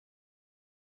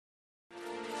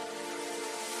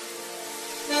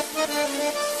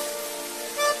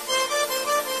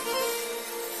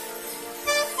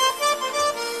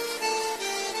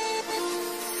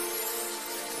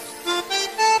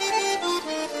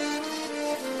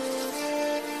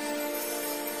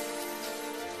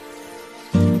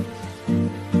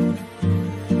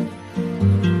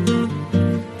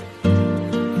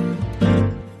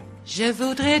Je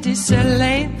voudrais du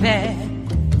soleil vert,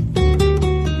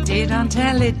 des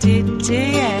dentelles et des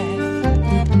théières,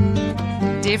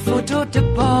 des photos de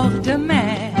bord de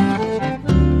mer,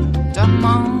 dans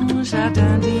mon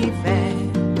jardin d'hiver.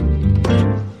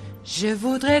 Je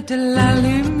voudrais de la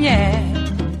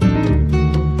lumière,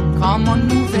 comme en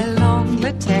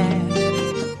Nouvelle-Angleterre.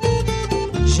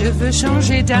 Je veux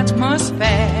changer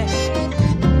d'atmosphère,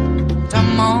 dans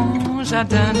mon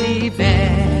jardin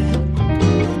d'hiver.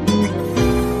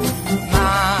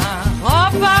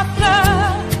 Ma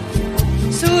fleur,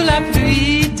 sous la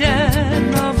pluie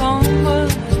de novembre,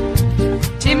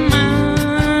 tes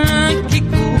mains qui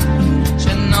courent, je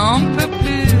n'en peux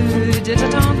plus de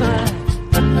t'attendre.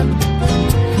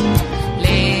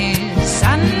 Les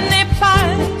années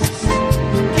passent,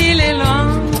 qu'il est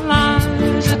loin, là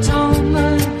je tombe.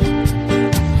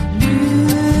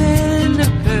 Nul ne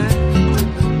peut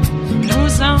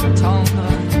nous entendre.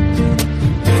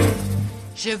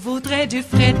 Je voudrais du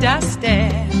Fred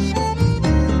Astaire,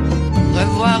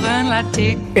 revoir un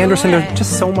latte. Anderson, there's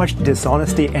just so much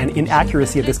dishonesty and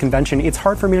inaccuracy at this convention. It's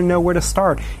hard for me to know where to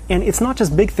start. And it's not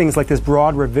just big things like this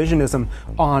broad revisionism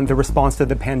on the response to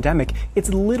the pandemic. It's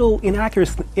little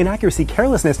inaccuracy,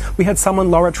 carelessness. We had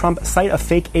someone, Laura Trump, cite a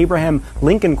fake Abraham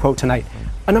Lincoln quote tonight.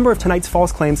 A number of tonight's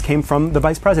false claims came from the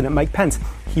Vice President, Mike Pence.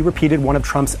 He repeated one of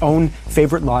Trump's own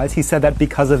favorite lies. He said that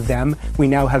because of them, we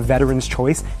now have veterans'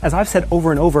 choice. As I've said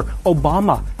over and over,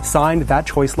 Obama signed that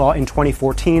choice law in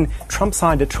 2014. Trump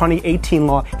signed a 2018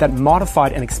 law that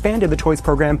modified and expanded the choice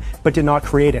program, but did not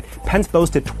create it. Pence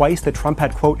boasted twice that Trump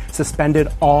had, quote, suspended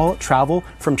all travel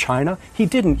from China. He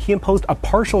didn't. He imposed a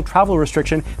partial travel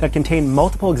restriction that contained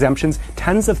multiple exemptions.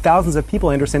 Tens of thousands of people,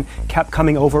 Anderson, kept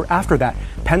coming over after that.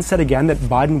 Pence said again that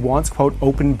Biden wants, quote,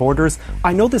 open borders.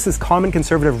 I know this is common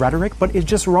conservative rhetoric, but it's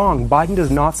just wrong. Biden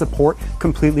does not support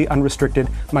completely unrestricted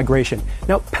migration.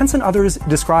 Now, Pence and others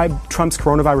describe Trump's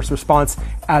coronavirus response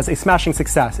as a smashing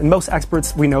success, and most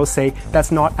experts we know say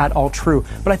that's not at all true.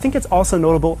 But I think it's also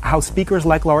notable how speakers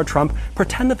like Laura Trump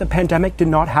pretend that the pandemic did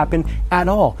not happen at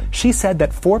all. She said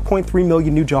that 4.3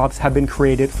 million new jobs have been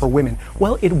created for women.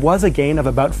 Well, it was a gain of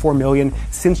about 4 million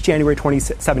since January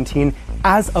 2017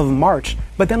 as of March,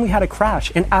 but then we had a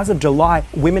crash, and as of July,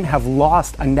 women have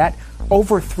lost a net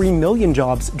over 3 million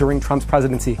jobs during Trump's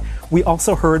presidency. We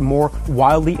also heard more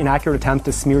wildly inaccurate attempts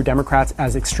to smear Democrats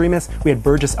as extremists. We had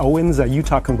Burgess Owens, a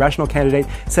Utah congressional candidate,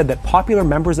 said that popular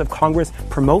members of Congress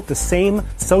promote the same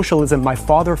socialism my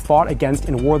father fought against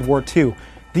in World War II.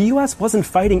 The U.S. wasn't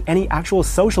fighting any actual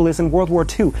socialists in World War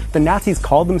II. The Nazis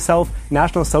called themselves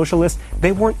National Socialists.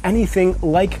 They weren't anything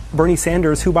like Bernie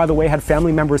Sanders, who, by the way, had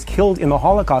family members killed in the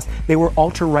Holocaust. They were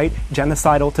ultra-right,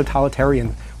 genocidal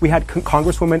totalitarians. We had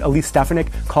Congresswoman Elise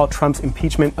Stefanik call Trump's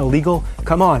impeachment illegal.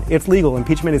 Come on, it's legal.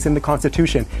 Impeachment is in the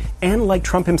Constitution. And like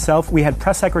Trump himself, we had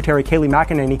Press Secretary Kayleigh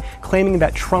McEnany claiming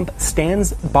that Trump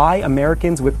stands by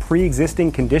Americans with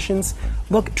pre-existing conditions.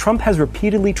 Look, Trump has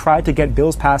repeatedly tried to get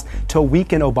bills passed to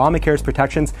weaken Obamacare's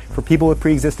protections for people with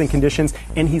pre-existing conditions,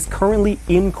 and he's currently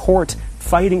in court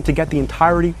fighting to get the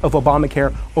entirety of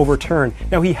Obamacare overturned.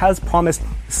 Now, he has promised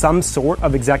some sort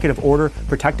of executive order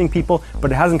protecting people,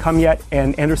 but it hasn't come yet,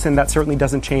 and Anderson, that certainly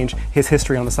doesn't change his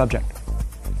history on the subject.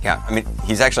 Yeah, I mean,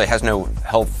 he's actually has no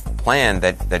health plan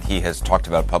that he has talked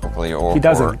about publicly or, he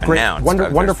doesn't. Or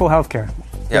announced. Wonderful health care.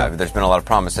 Yeah, there's been a lot of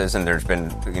promises, and there's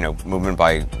been, movement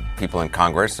by people in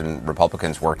Congress and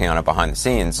Republicans working on it behind the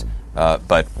scenes,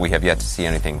 but we have yet to see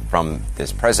anything from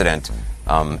this president.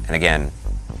 And again,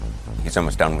 he's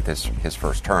almost done with his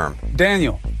first term.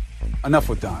 Daniel, enough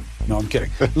with Don. No, I'm kidding.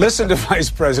 Listen to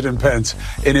Vice President Pence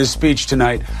in his speech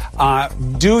tonight.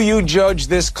 Do you judge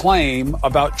this claim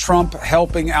about Trump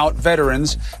helping out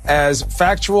veterans as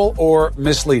factual or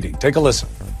misleading? Take a listen.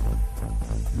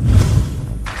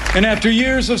 And after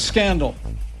years of scandal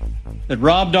that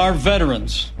robbed our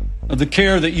veterans of the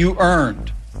care that you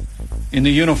earned in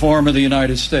the uniform of the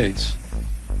United States,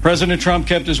 President Trump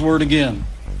kept his word again.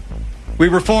 We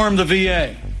reformed the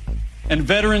VA, and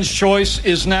Veterans' Choice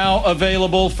is now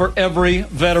available for every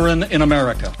veteran in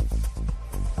America.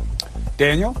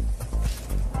 Daniel?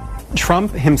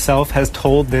 Trump himself has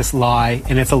told this lie,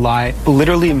 and it's a lie,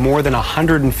 literally more than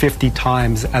 150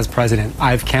 times as president.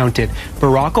 I've counted.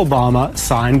 Barack Obama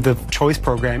signed the choice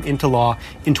program into law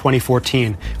in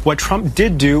 2014. What Trump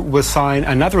did do was sign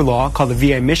another law called the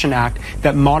VA Mission Act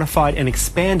that modified and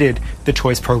expanded the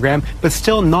choice program, but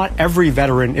still not every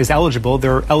veteran is eligible.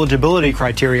 There are eligibility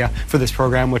criteria for this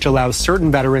program, which allows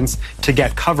certain veterans to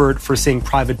get covered for seeing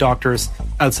private doctors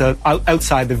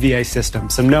outside the VA system.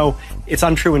 So no, it's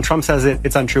untrue when Trump says it,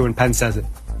 it's untrue when Pence says it.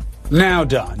 Now,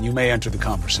 Don, you may enter the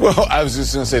conversation. Well, I was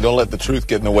just going to say, don't let the truth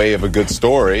get in the way of a good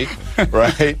story,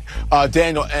 right?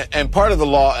 Daniel, and part of the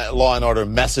law and order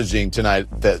messaging tonight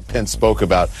that Pence spoke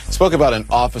about an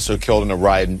officer killed in a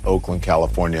riot in Oakland,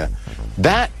 California.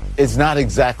 That is not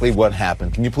exactly what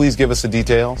happened. Can you please give us the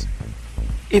details?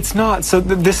 It's not. So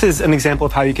this is an example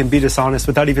of how you can be dishonest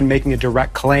without even making a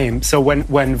direct claim. So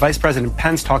when Vice President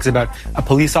Pence talks about a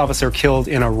police officer killed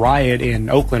in a riot in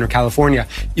Oakland or California,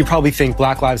 you probably think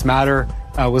Black Lives Matter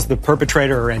was the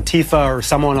perpetrator, or Antifa, or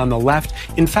someone on the left.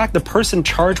 In fact, the person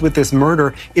charged with this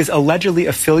murder is allegedly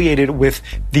affiliated with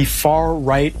the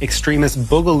far-right extremist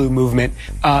Boogaloo movement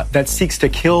that seeks to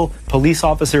kill police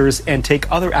officers and take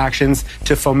other actions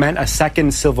to foment a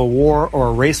second civil war or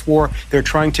a race war. They're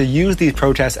trying to use these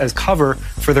protests as cover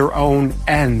for their own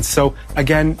ends. So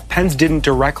again, Pence didn't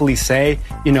directly say,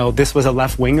 this was a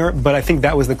left-winger, but I think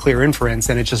that was the clear inference,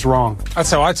 and it's just wrong.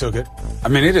 That's how I took it. I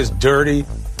mean, it is dirty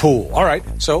pool. All right.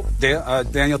 So,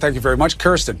 Daniel, thank you very much.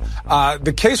 Kirsten,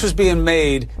 the case was being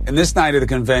made in this night of the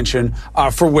convention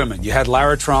for women. You had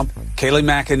Lara Trump, Kayleigh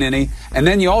McEnany, and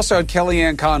then you also had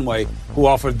Kellyanne Conway, who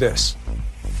offered this.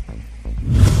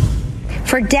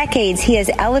 For decades, he has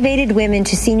elevated women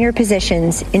to senior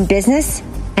positions in business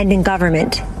and in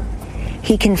government.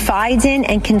 He confides in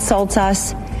and consults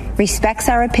us, respects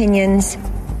our opinions,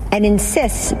 and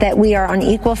insists that we are on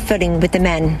equal footing with the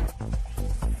men.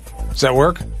 Does that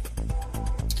work?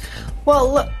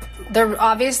 Well, look, there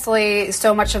obviously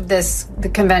so much of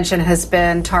the convention has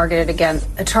been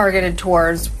targeted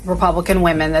towards Republican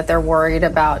women, that they're worried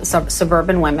about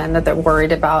suburban women, that they're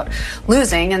worried about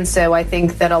losing. And so I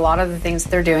think that a lot of the things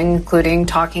they're doing, including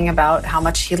talking about how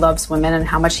much he loves women and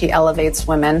how much he elevates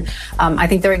women, I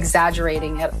think they're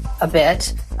exaggerating it a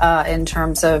bit in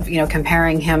terms of,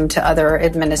 comparing him to other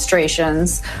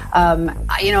administrations.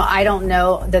 I don't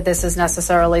know that this is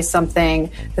necessarily something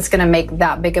that's going to make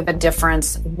that big of a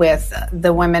difference with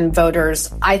the women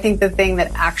voters. I think the thing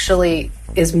that actually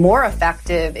is more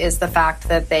effective is the fact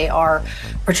that they are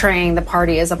portraying the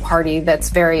party as a party that's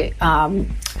very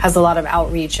has a lot of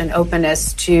outreach and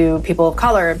openness to people of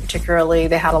color. Particularly,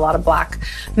 they had a lot of black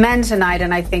men tonight,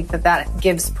 and I think that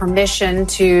gives permission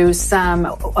to some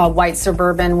white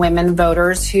suburban women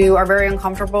voters who are very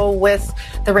uncomfortable with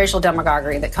the racial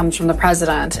demagoguery that comes from the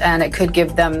president, and it could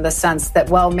give them the sense that,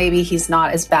 well, maybe he's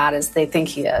not as bad as they think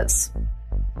he is.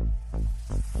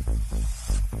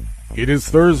 It is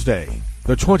Thursday,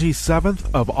 the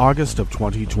 27th of August of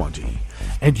 2020,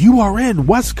 and you are in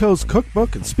West Coast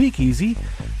Cookbook and Speakeasy.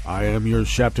 I am your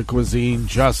chef de cuisine,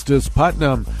 Justice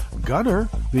Putnam. Gunner,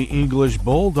 the English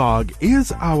bulldog,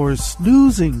 is our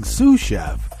snoozing sous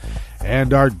chef.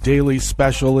 And our daily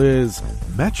special is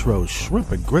Metro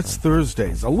Shrimp and Grits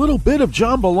Thursdays. A little bit of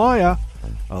jambalaya,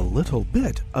 a little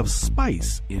bit of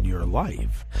spice in your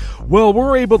life. Well,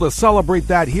 we're able to celebrate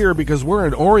that here because we're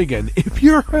in Oregon. If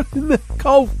you're in the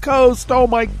Gulf Coast, oh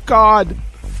my God.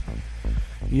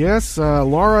 Yes,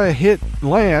 Laura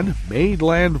made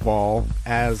landfall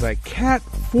as a Cat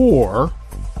 4,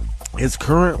 is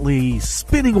currently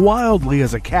spinning wildly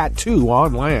as a Cat 2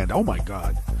 on land. Oh my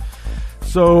God.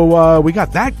 So we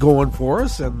got that going for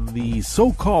us, and the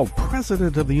so-called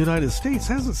President of the United States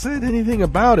hasn't said anything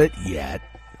about it yet.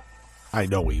 I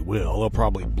know he will. He'll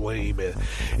probably blame it.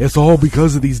 It's all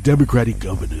because of these Democratic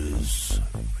governors.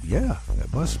 Yeah,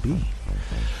 it must be.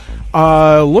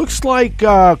 Looks like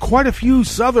quite a few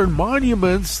Southern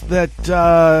monuments that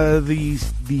the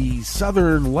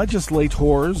Southern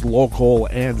legislators, local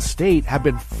and state, have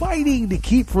been fighting to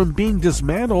keep from being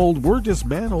dismantled were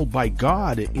dismantled by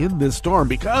God in this storm.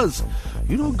 Because,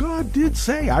 God did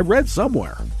say, I read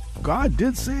somewhere, God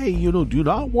did say, do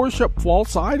not worship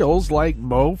false idols like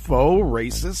mofo,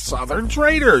 racist Southern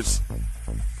traitors.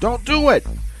 Don't do it.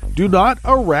 Do not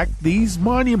erect these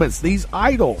monuments, these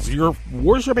idols. You're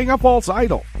worshiping a false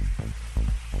idol.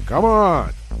 Come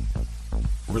on.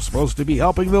 We're supposed to be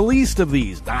helping the least of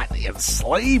these, not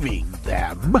enslaving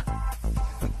them.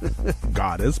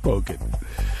 God has spoken.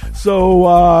 So,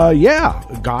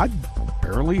 God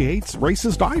apparently hates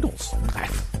racist idols.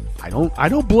 I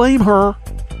don't blame her.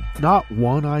 Not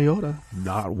one iota.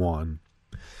 Not one.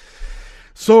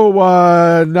 So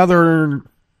another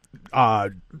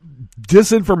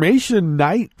disinformation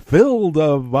night filled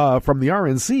of from the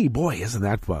RNC. Boy, isn't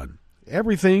that fun.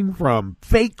 Everything from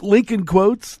fake Lincoln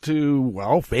quotes to,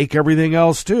 well, fake everything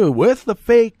else too, with the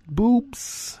fake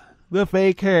boobs, the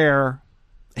fake hair,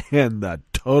 and the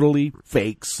totally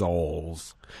fake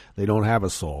souls. They don't have a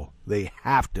soul. They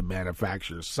have to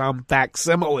manufacture some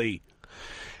facsimile.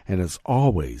 And it's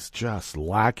always just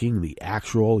lacking the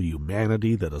actual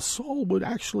humanity that a soul would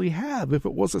actually have if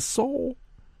it was a soul.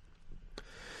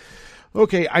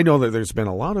 Okay, I know that there's been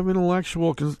a lot of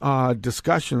intellectual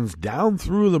discussions down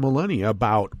through the millennia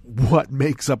about what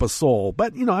makes up a soul,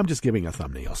 but, I'm just giving a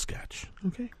thumbnail sketch,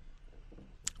 okay?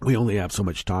 We only have so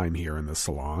much time here in the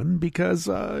salon because,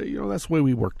 that's the way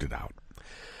we worked it out.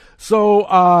 So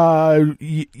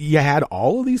you had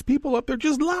all of these people up there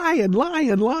just lying,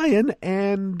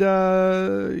 and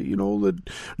the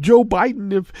Joe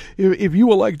Biden. If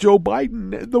you elect Joe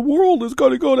Biden, the world is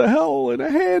going to go to hell in a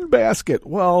handbasket.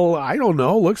 Well, I don't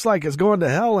know. Looks like it's going to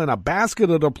hell in a basket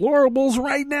of deplorables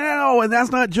right now, and that's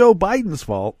not Joe Biden's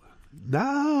fault.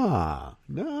 Nah.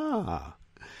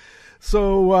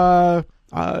 So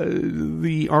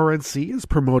the RNC is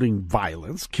promoting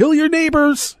violence. Kill your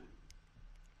neighbors.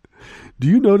 Do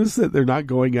you notice that they're not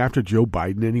going after Joe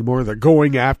Biden anymore? They're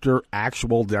going after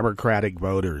actual Democratic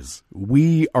voters.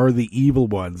 We are the evil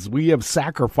ones. We have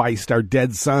sacrificed our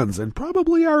dead sons and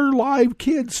probably our live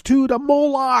kids, too, to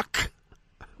Moloch.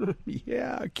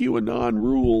 Yeah, QAnon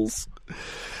rules.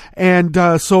 And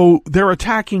so they're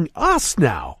attacking us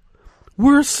now.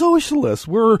 We're socialists.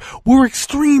 We're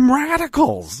extreme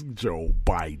radicals. Joe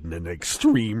Biden, an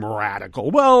extreme radical.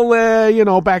 Well,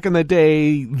 back in the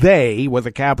day, they, with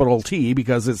a capital T,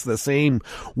 because it's the same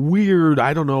weird,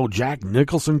 Jack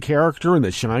Nicholson character in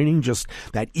The Shining, just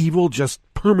that evil just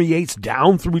permeates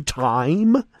down through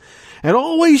time and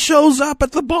always shows up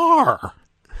at the bar.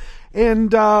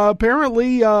 And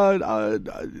apparently, they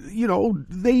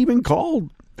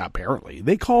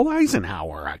called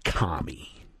Eisenhower a commie.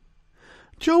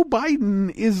 Joe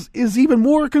Biden is even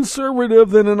more conservative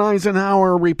than an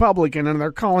Eisenhower Republican, and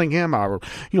they're calling him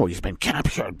he's been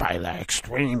captured by the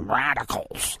extreme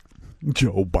radicals.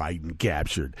 Joe Biden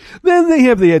captured. Then they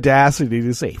have the audacity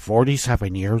to say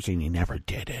 47 years and he never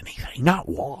did anything, not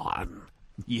one.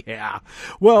 Yeah.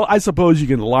 Well, I suppose you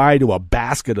can lie to a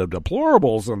basket of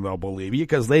deplorables and they'll believe you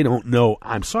because they don't know.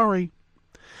 I'm sorry.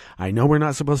 I know we're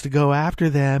not supposed to go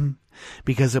after them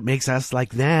because it makes us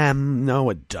like them. No,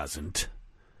 it doesn't.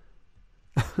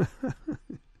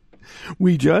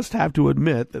 We just have to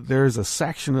admit that there's a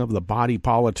section of the body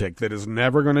politic that is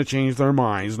never going to change their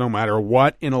minds no matter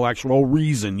what intellectual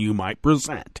reason you might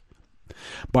present.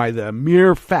 By the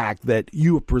mere fact that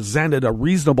you have presented a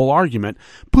reasonable argument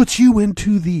puts you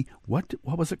into the, what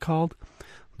was it called?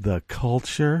 The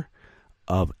culture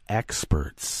of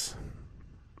experts.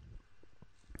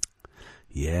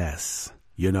 Yes,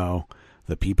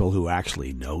 the people who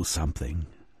actually know something.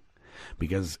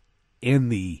 Because in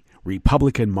the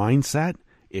Republican mindset,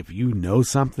 if you know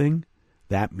something,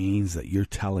 that means that you're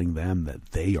telling them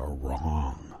that they are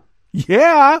wrong.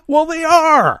 Yeah, well, they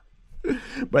are.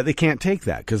 But they can't take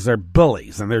that because they're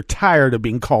bullies and they're tired of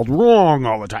being called wrong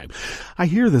all the time. I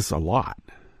hear this a lot.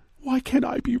 Why can't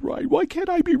I be right? Why can't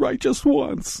I be right just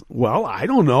once? Well, I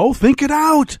don't know. Think it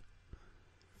out.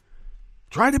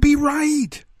 Try to be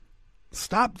right.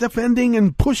 Stop defending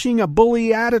and pushing a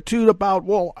bully attitude about,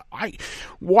 why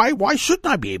shouldn't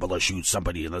I be able to shoot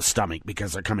somebody in the stomach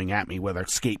because they're coming at me with a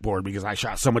skateboard because I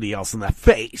shot somebody else in the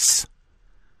face?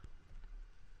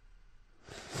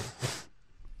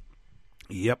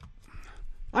 Yep.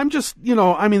 I'm just,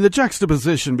 the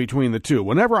juxtaposition between the two.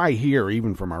 Whenever I hear,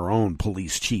 even from our own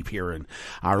police chief here in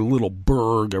our little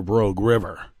burg of Rogue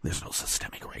River, there's no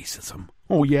systemic racism.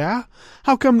 Oh, yeah?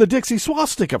 How come the Dixie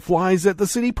swastika flies at the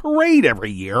city parade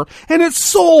every year and it's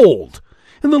sold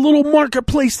in the little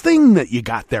marketplace thing that you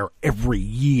got there every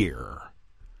year?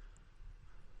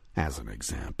 As an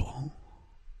example.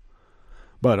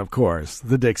 But, of course,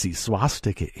 the Dixie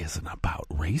swastika isn't about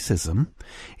racism.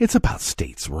 It's about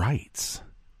states' rights.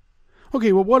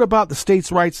 Okay, well, what about the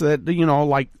states' rights that,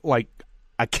 like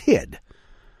a kid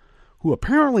who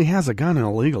apparently has a gun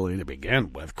illegally to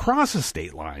begin with, crosses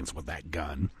state lines with that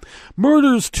gun,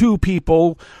 murders 2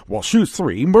 people, shoots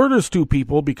 3, murders 2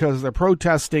 people because they're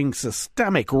protesting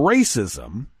systemic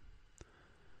racism,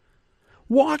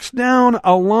 walks down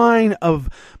a line of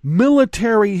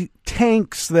military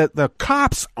tanks that the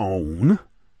cops own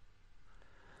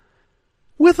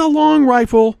with a long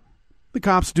rifle. The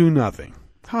cops do nothing.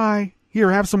 Hi. Here,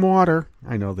 have some water.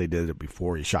 I know they did it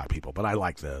before he shot people, but I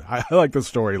like the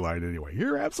storyline anyway.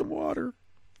 Here, have some water.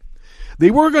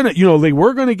 They were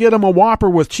gonna get him a Whopper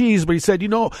with cheese, but he said,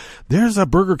 there's a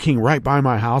Burger King right by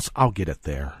my house. I'll get it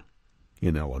there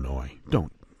in Illinois.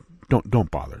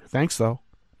 Don't bother. Thanks though.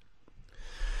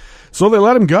 So they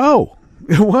let him go.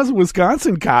 It wasn't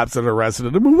Wisconsin cops that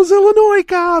arrested him. It was Illinois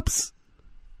cops.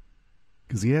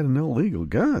 Because he had an illegal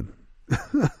gun.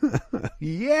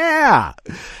 Yeah.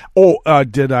 Oh,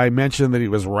 did I mention that he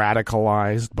was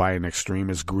radicalized by an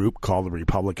extremist group called the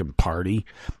Republican Party,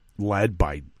 led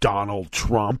by Donald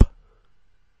Trump?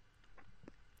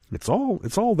 It's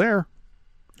all there.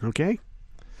 Okay?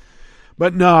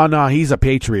 But no, he's a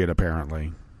patriot,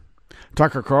 apparently.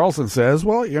 Tucker Carlson says,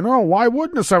 well, why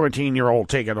wouldn't a 17-year-old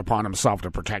take it upon himself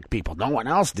to protect people? No one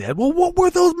else did. Well, what were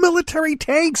those military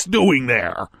tanks doing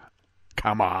there?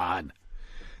 Come on.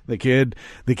 The kid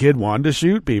wanted to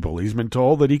shoot people. He's been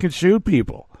told that he can shoot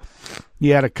people. He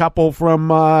had a couple from,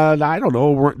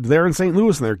 there in St.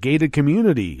 Louis in their gated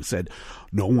community. He said,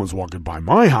 no one's walking by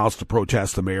my house to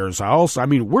protest the mayor's house. I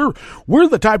mean, we're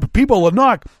the type of people that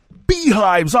knock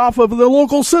beehives off of the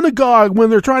local synagogue when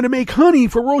they're trying to make honey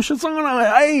for Rosh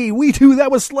Hashanah. Hey, we do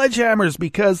that with sledgehammers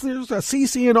because there's a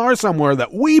CC&R somewhere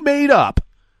that we made up.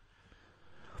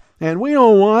 And we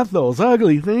don't want those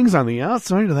ugly things on the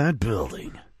outside of that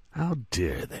building. How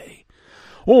dare they?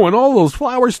 Oh, and all those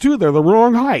flowers, too, they're the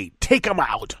wrong height. Take them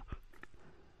out.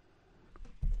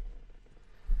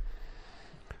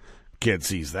 Kid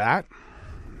sees that.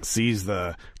 Sees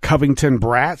the Covington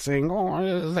brat saying,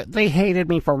 oh, they hated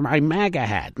me for my MAGA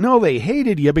hat. No, they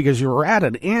hated you because you were at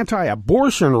an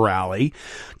anti-abortion rally,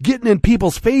 getting in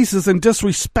people's faces and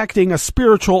disrespecting a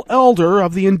spiritual elder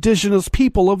of the indigenous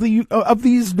people of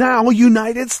these now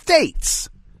United States.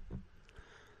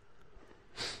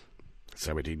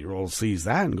 17-year-old sees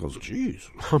that and goes, geez,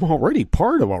 I'm already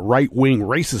part of a right-wing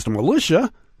racist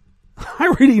militia. I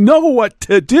already know what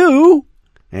to do.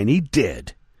 And he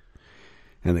did.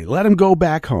 And they let him go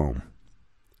back home.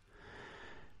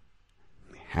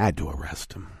 They had to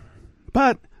arrest him.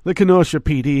 But the Kenosha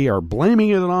PD are blaming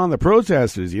it on the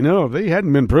protesters. If they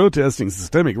hadn't been protesting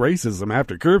systemic racism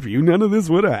after curfew, none of this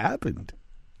would have happened.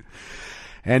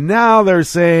 And now they're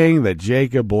saying that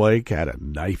Jacob Blake had a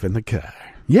knife in the car.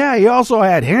 Yeah, he also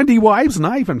had handy wipes,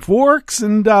 knife and forks,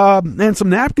 and some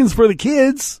napkins for the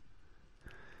kids.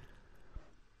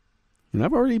 And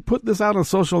I've already put this out on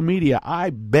social media. I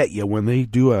bet you when they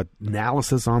do an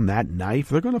analysis on that knife,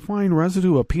 they're going to find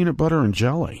residue of peanut butter and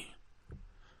jelly.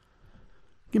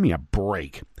 Give me a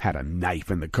break. Had a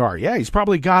knife in the car. Yeah, he's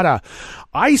probably got a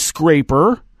ice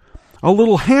scraper, a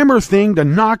little hammer thing to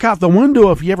knock out the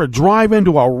window if you ever drive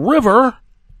into a river.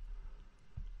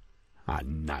 A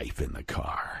knife in the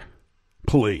car.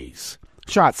 Please.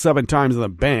 Shot 7 times in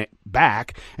the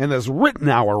back, and this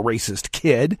Rittenauer racist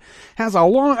kid has an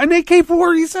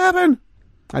AK-47.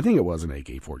 I think it was an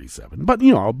AK-47, but,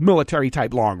 a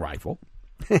military-type long rifle.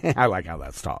 I like how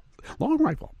that's taught. Long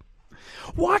rifle.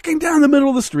 Walking down the middle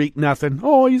of the street, nothing.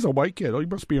 Oh, he's a white kid. Oh, he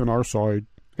must be on our side.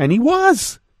 And he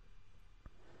was.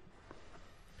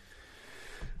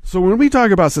 So when we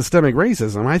talk about systemic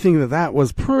racism, I think that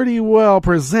was pretty well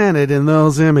presented in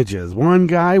those images. One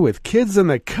guy with kids in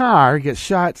the car gets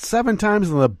shot 7 times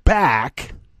in the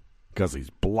back because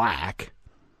he's black.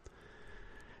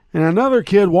 And another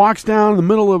kid walks down the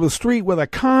middle of the street with a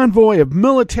convoy of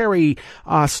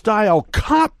military-style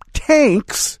cop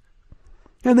tanks,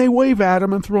 and they wave at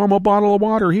him and throw him a bottle of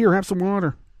water. Here, have some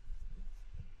water.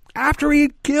 After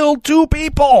he'd killed 2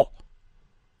 people.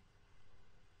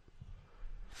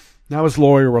 Now his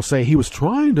lawyer will say he was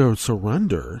trying to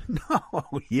surrender. No,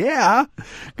 yeah,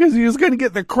 because he was going to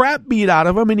get the crap beat out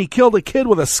of him, and he killed a kid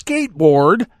with a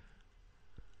skateboard.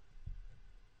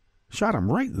 Shot him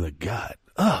right in the gut.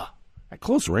 Ugh, at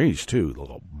close range, too, the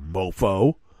little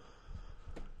mofo.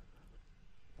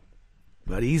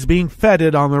 But he's being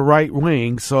feted on the right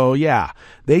wing, so yeah,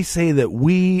 they say that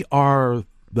we are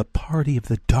the party of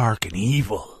the dark and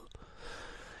evil.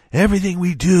 Everything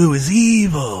we do is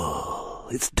evil.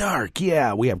 It's dark,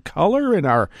 yeah. We have color in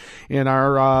our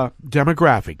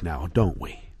demographic now, don't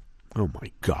we? Oh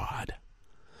my God,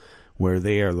 where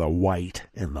they are the white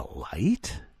and the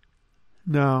light.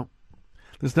 No,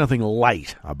 there's nothing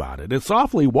light about it. It's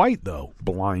awfully white though,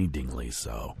 blindingly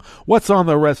so. What's on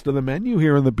the rest of the menu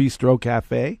here in the Bistro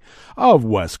Cafe of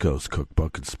West Coast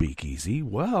Cookbook and Speakeasy?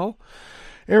 Well,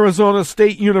 Arizona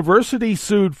State University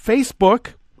sued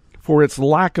Facebook for its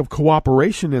lack of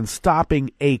cooperation in stopping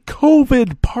a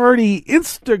COVID party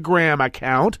Instagram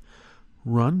account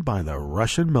run by the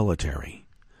Russian military.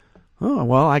 Oh,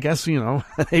 well, I guess,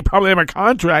 they probably have a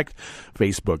contract,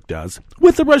 Facebook does,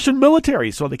 with the Russian military,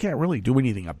 so they can't really do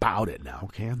anything about it now,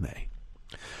 can they?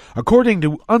 According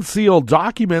to unsealed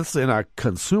documents in a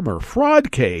consumer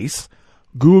fraud case,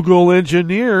 Google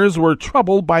engineers were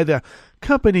troubled by the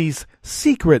company's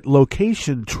secret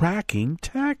location tracking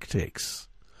tactics.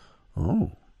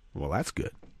 Oh, well, that's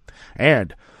good.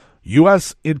 And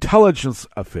U.S. intelligence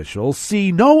officials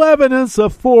see no evidence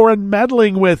of foreign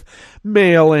meddling with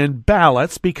mail-in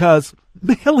ballots because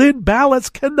mail-in ballots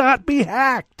cannot be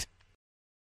hacked.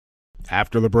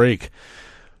 After the break,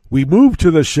 we move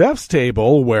to the chef's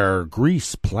table where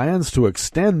Greece plans to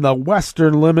extend the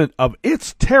western limit of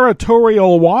its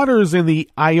territorial waters in the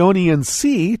Ionian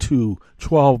Sea to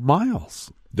 12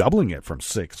 miles, doubling it from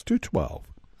 6 to 12.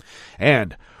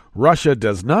 And Russia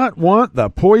does not want the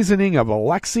poisoning of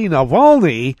Alexi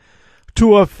Navalny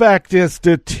to affect its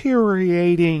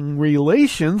deteriorating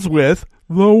relations with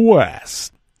the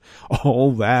West.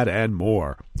 All that and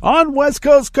more on West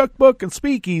Coast Cookbook and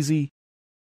Speakeasy.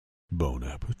 Bon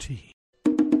appetit.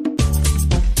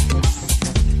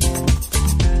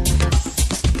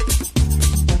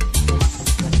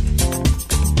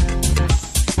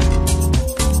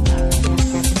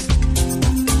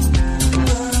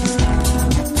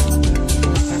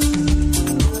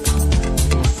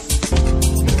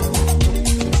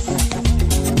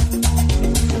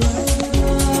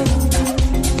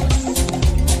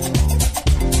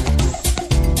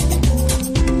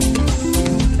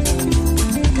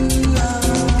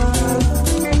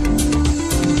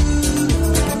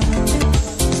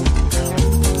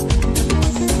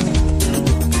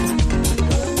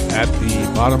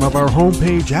 Bottom of our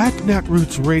homepage at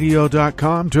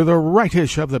netrootsradio.com. To the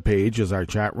rightish of the page is our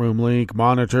chat room link,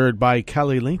 monitored by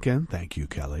Kelly Lincoln. Thank you,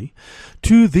 Kelly.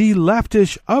 To the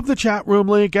leftish of the chat room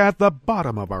link at the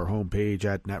bottom of our homepage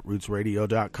at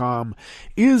netrootsradio.com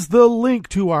is the link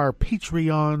to our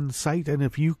Patreon site. And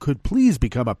if you could please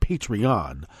become a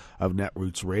Patreon of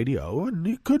Netroots Radio, and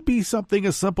it could be something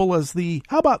as simple as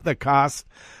how about the cost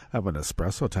of an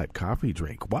espresso-type coffee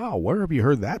drink? Wow, where have you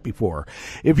heard that before?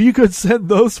 If you could send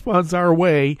those funds our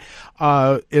way,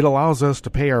 it allows us to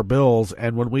pay our bills.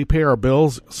 And when we pay our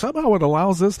bills, somehow it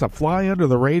allows us to fly under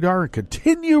the radar and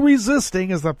continue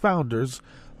resisting as the founders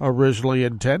originally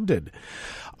intended.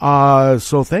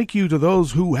 So thank you to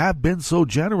those who have been so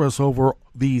generous over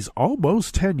these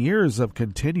almost 10 years of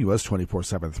continuous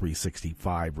 24/7,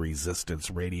 365 resistance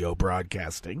radio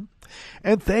broadcasting.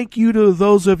 And thank you to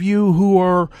those of you who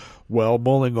are,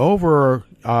 mulling over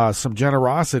some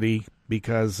generosity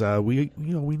because we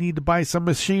need to buy some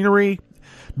machinery,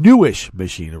 newish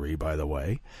machinery, by the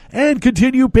way, and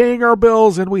continue paying our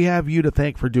bills, and we have you to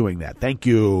thank for doing that. Thank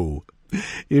you.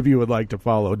 If you would like to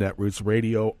follow Netroots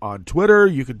Radio on Twitter,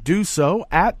 you can do so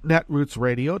at Netroots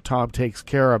Radio. Tom takes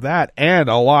care of that and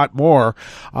a lot more.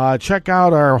 Check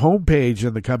out our homepage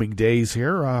in the coming days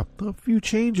here. A few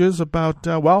changes about,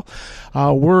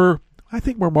 I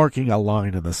think we're marking a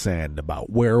line in the sand about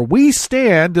where we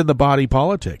stand in the body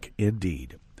politic.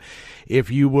 Indeed.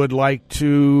 If you would like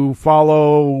to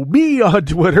follow me on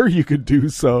Twitter, you can do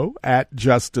so at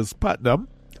Justice Putnam.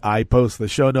 I post the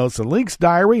show notes and links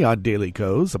diary on Daily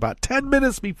Co's about 10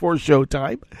 minutes before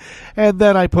showtime. And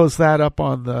then I post that up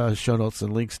on the show notes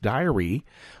and links diary,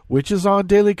 which is on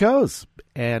Daily Co's.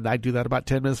 And I do that about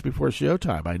 10 minutes before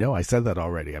showtime. I know I said that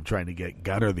already. I'm trying to get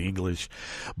Gunner, the English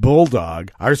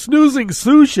bulldog, our snoozing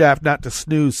sous chef, not to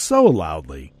snooze so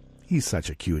loudly. He's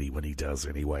such a cutie when he does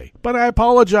anyway. But I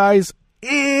apologize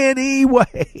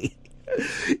anyway.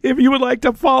 If you would like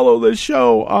to follow the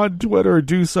show on Twitter,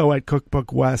 do so at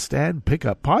Cookbook West and pick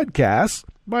up podcasts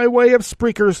by way of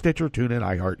Spreaker, Stitcher, TuneIn,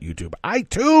 iHeart, YouTube,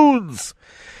 iTunes,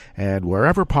 and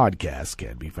wherever podcasts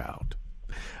can be found.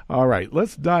 All right,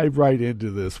 let's dive right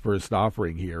into this first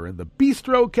offering here in the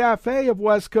Bistro Cafe of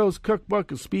West Coast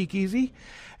Cookbook Speakeasy,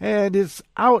 and it's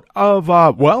out of,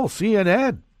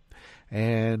 CNN.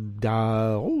 And,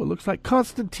 it looks like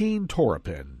Konstantin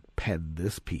Toropin penned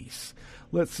this piece.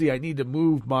 Let's see, I need to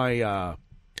move my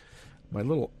my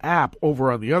little app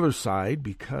over on the other side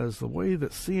because the way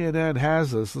that CNN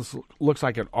has this looks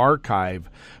like an archive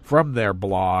from their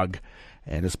blog,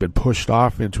 and it's been pushed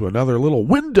off into another little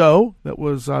window that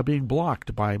was being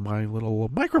blocked by my little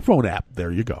microphone app.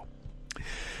 There you go.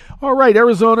 All right,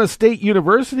 Arizona State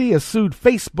University has sued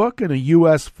Facebook in a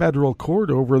U.S. federal court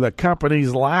over the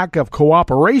company's lack of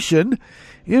cooperation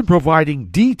in providing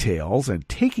details and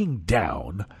taking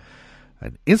down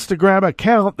an Instagram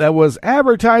account that was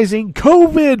advertising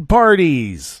COVID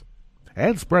parties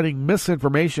and spreading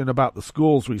misinformation about the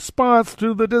school's response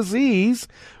to the disease,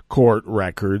 court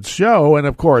records show. And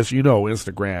of course,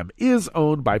 Instagram is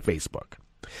owned by Facebook.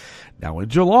 Now, in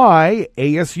July,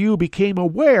 ASU became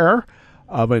aware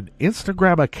of an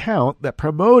Instagram account that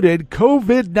promoted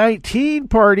COVID-19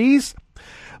 parties,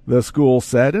 the school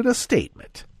said in a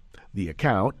statement. The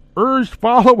account urged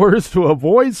followers to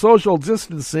avoid social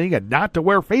distancing and not to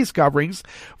wear face coverings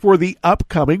for the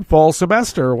upcoming fall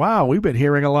semester. Wow, we've been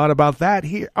hearing a lot about that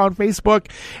here on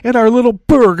Facebook in our little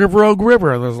burg of Rogue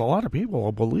River. There's a lot of people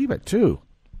who believe it, too.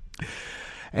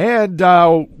 And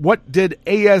what did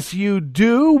ASU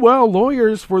do? Well,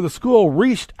 lawyers for the school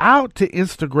reached out to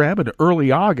Instagram in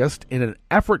early August in an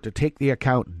effort to take the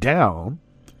account down,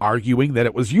 arguing that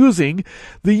it was using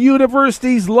the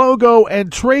university's logo and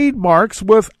trademarks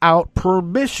without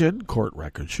permission, court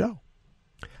records show.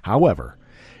 However,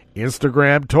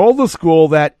 Instagram told the school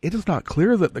that it is not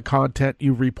clear that the content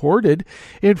you reported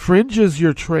infringes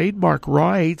your trademark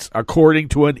rights, according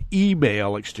to an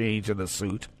email exchange in the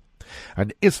suit.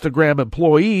 An Instagram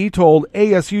employee told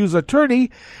ASU's attorney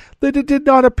that it did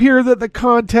not appear that the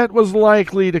content was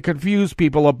likely to confuse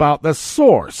people about the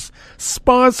source,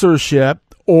 sponsorship,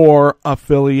 or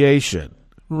affiliation.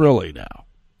 Really now.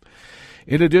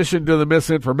 In addition to the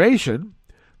misinformation,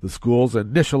 the school's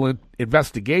initial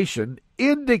investigation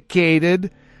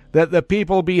indicated that the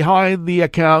people behind the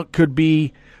account could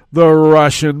be the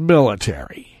Russian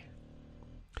military.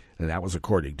 And that was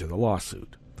according to the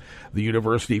lawsuit. The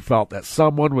university felt that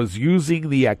someone was using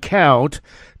the account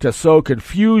to sow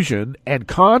confusion and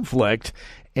conflict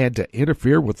and to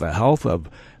interfere with the health of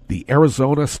the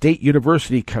Arizona State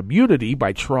University community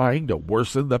by trying to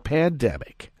worsen the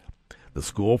pandemic. The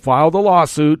school filed a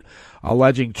lawsuit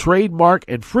alleging trademark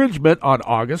infringement on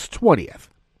August 20th.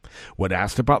 When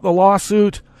asked about the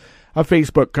lawsuit, a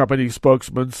Facebook company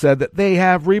spokesman said that they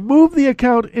have removed the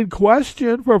account in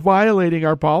question for violating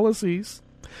our policies.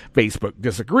 Facebook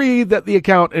disagreed that the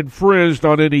account infringed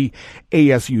on any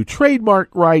ASU trademark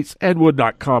rights and would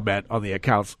not comment on the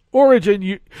account's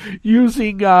origin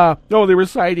they were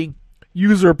citing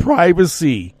user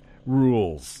privacy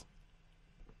rules.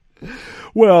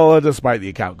 Well, despite the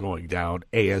account going down,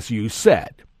 ASU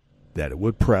said that it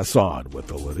would press on with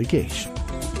the litigation.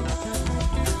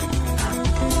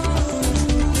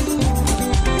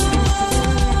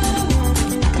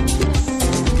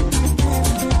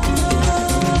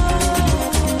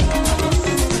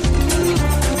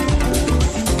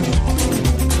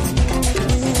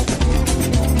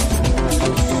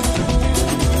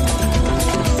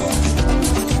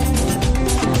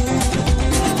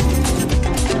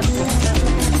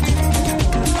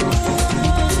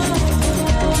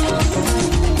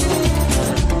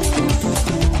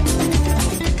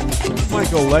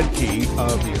 Ledke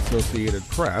of the Associated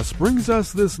Press brings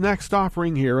us this next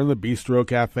offering here in the Bistro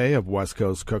Cafe of West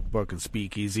Coast Cookbook and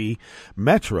Speakeasy,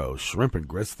 Metro Shrimp and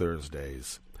Grits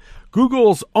Thursdays.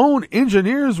 Google's own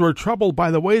engineers were troubled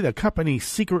by the way the company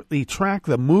secretly tracked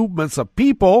the movements of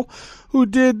people who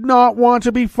did not want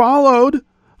to be followed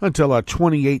until a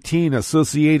 2018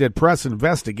 Associated Press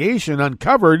investigation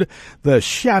uncovered the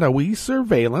shadowy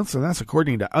surveillance, and that's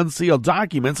according to unsealed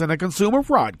documents in a consumer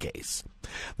fraud case.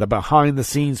 The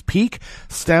behind-the-scenes peek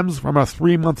stems from a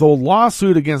 3-month-old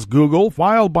lawsuit against Google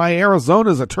filed by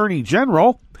Arizona's Attorney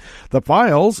General. The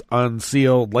files,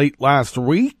 unsealed late last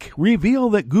week,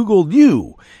 reveal that Google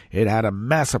knew it had a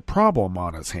massive problem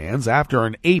on its hands after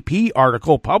an AP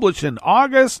article published in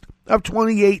August of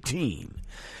 2018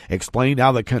 explained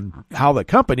how the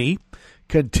company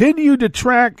continued to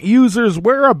track users'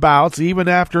 whereabouts even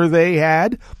after they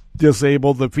had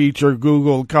disabled the feature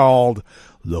Google called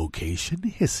Location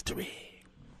History.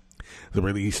 The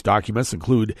released documents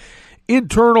include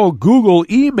internal Google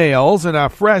emails and a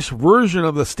fresh version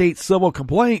of the state civil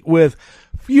complaint with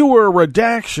fewer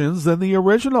redactions than the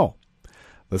original.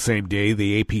 The same day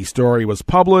the AP story was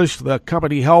published, the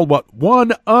company held what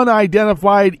one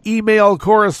unidentified email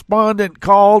correspondent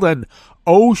called an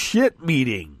 "oh shit"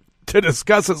 meeting to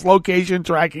discuss its location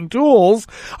tracking tools,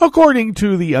 according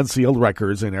to the unsealed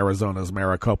records in Arizona's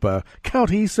Maricopa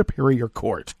County Superior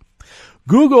Court.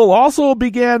 Google also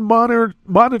began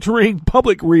monitoring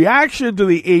public reaction to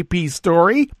the AP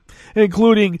story,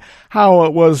 including how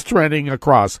it was trending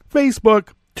across Facebook,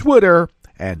 Twitter,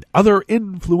 and other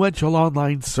influential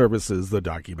online services, the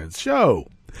documents show.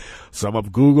 Some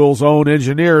of Google's own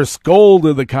engineers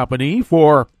scolded the company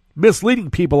for misleading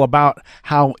people about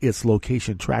how its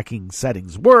location tracking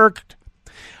settings worked.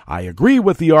 I agree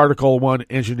with the article, one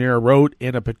engineer wrote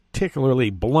in a particularly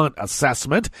blunt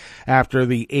assessment after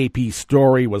the AP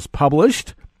story was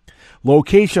published.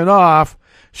 Location off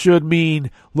should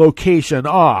mean location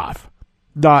off,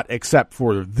 not except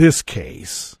for this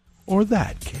case or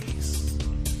that case.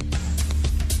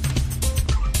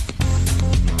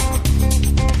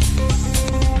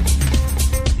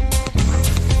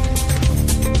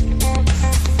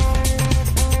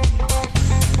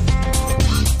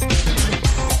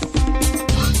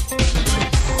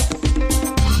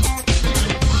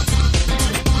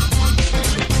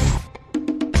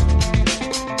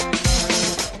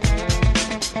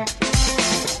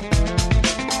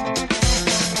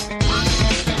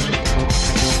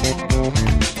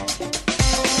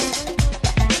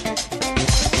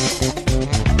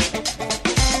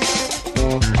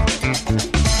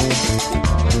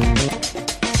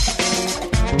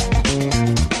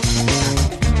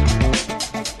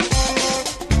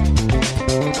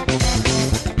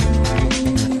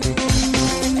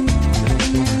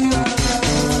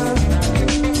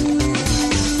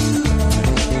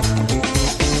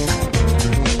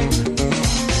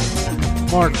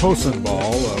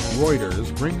 Kosenball of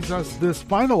Reuters brings us this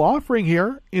final offering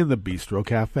here in the Bistro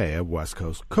Cafe of West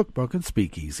Coast Cookbook and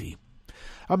Speakeasy.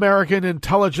 American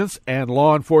intelligence and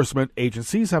law enforcement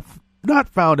agencies have not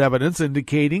found evidence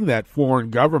indicating that foreign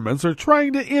governments are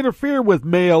trying to interfere with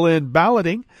mail-in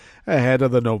balloting ahead of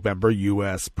the November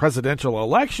U.S. presidential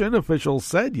election, officials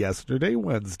said yesterday,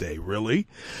 Wednesday. Really?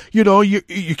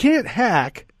 You can't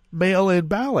hack mail-in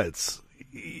ballots.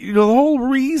 The whole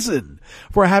reason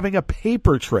for having a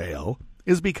paper trail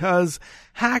is because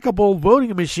hackable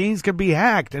voting machines can be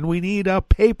hacked, and we need a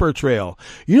paper trail.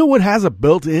 You know what has a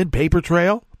built-in paper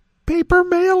trail? Paper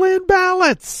mail-in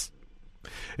ballots.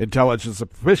 Intelligence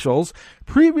officials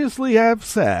previously have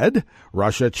said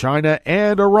Russia, China,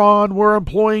 and Iran were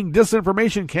employing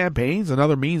disinformation campaigns and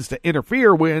other means to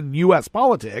interfere in U.S.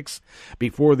 politics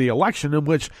before the election in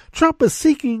which Trump is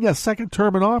seeking a second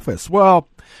term in office. Well,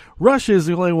 Russia is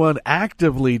the only one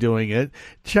actively doing it.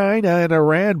 China and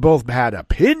Iran both had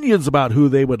opinions about who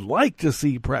they would like to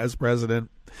see as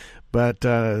president, but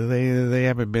they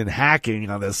haven't been hacking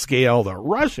on the scale that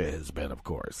Russia has been, of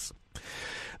course.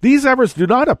 These efforts do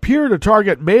not appear to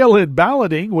target mail-in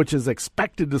balloting, which is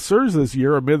expected to surge this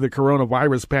year amid the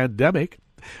coronavirus pandemic.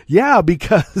 Yeah,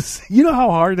 because you know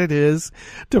how hard it is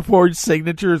to forge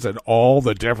signatures in all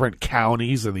the different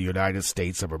counties in the United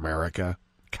States of America?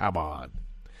 Come on.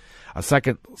 A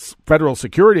second federal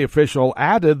security official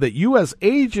added that U.S.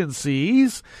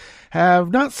 agencies have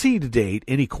not seen to date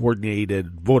any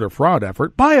coordinated voter fraud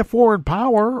effort by a foreign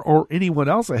power or anyone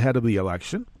else ahead of the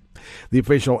election. The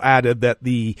official added that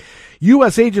the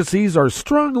U.S. agencies are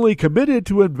strongly committed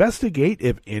to investigate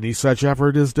if any such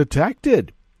effort is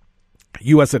detected.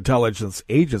 U.S. intelligence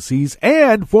agencies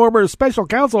and former special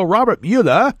counsel Robert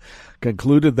Mueller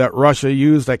concluded that Russia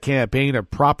used a campaign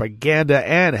of propaganda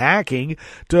and hacking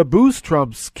to boost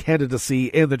Trump's candidacy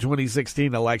in the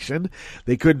 2016 election.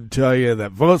 They couldn't tell you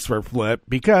that votes were flipped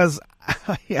because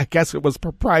I guess it was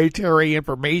proprietary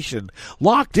information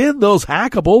locked in those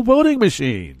hackable voting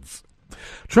machines.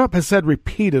 Trump has said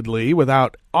repeatedly,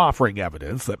 without offering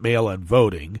evidence, that mail-in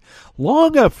voting,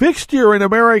 long a fixture in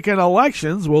American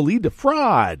elections, will lead to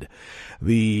fraud.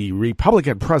 The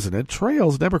Republican president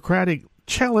trails Democratic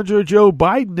challenger Joe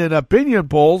Biden in opinion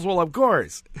polls. Well, of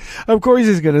course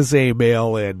he's going to say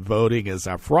mail-in voting is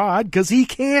a fraud because he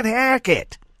can't hack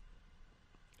it.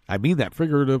 I mean that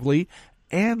figuratively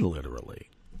and literally.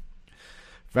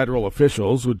 Federal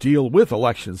officials who deal with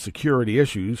election security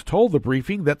issues told the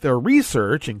briefing that their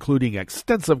research, including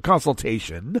extensive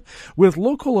consultation with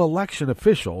local election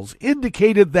officials,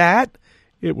 indicated that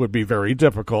it would be very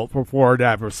difficult for foreign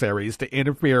adversaries to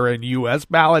interfere in U.S.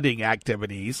 balloting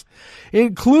activities,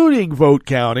 including vote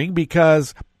counting,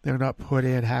 because they're not put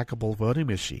in hackable voting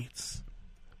machines.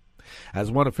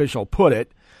 As one official put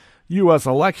it, U.S.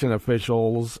 election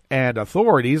officials and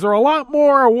authorities are a lot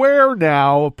more aware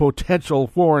now of potential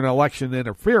foreign election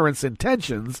interference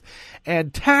intentions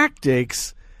and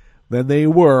tactics than they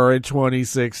were in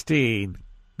 2016,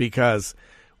 because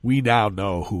we now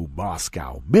know who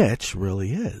Moscow Mitch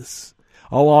really is,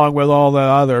 along with all the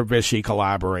other Vichy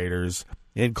collaborators,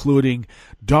 including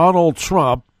Donald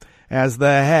Trump as the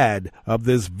head of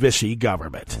this Vichy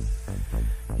government.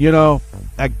 You know,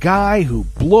 a guy who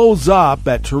blows up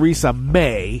at Theresa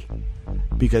May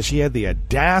because she had the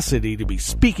audacity to be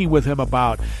speaking with him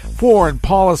about foreign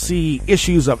policy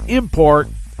issues of import,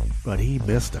 but he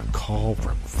missed a call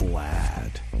from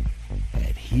Vlad.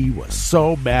 And he was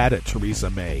so mad at Theresa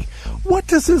May. What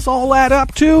does this all add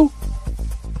up to?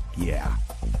 Yeah,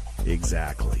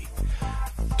 exactly.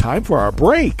 Time for our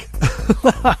break.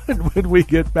 And when we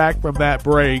get back from that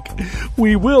break,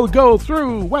 we will go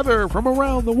through weather from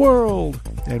around the world,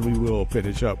 and we will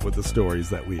finish up with the stories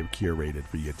that we have curated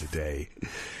for you today.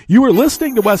 You are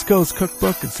listening to West Coast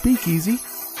Cookbook and Speakeasy,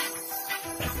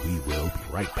 and we will be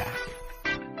right back.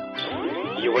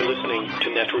 You are listening to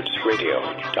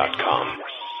netrootsradio.com.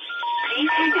 Please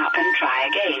hang up and try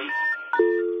again.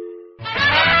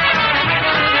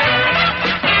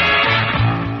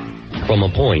 From a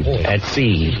point at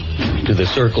sea to the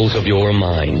circles of your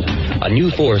mind, a new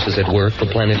force is at work for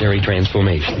planetary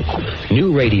transformation.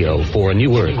 New radio for a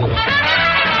new Earth.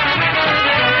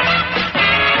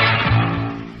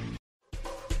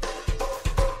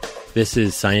 This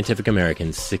is Scientific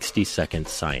American's 60-Second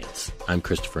Science. I'm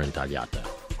Christopher Intagliata.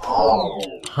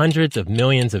 Hundreds of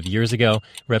millions of years ago,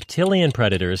 reptilian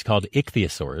predators called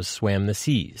ichthyosaurs swam the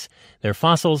seas. Their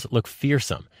fossils look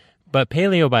fearsome. But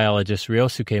paleobiologist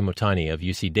Ryosuke Motani of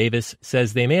UC Davis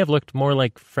says they may have looked more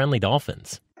like friendly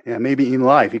dolphins. Yeah, maybe in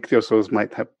life, ichthyosaurs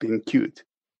might have been cute,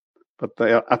 but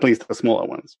they are at least the smaller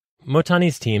ones.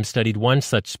 Motani's team studied one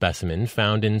such specimen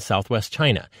found in southwest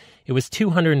China. It was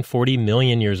 240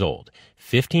 million years old,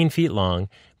 15 feet long,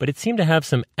 but it seemed to have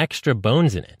some extra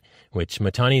bones in it, which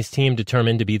Motani's team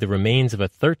determined to be the remains of a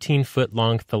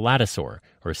 13-foot-long thalattosaur,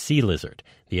 or sea lizard,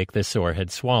 the ichthyosaur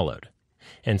had swallowed.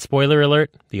 And spoiler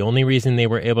alert, the only reason they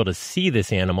were able to see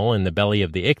this animal in the belly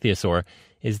of the ichthyosaur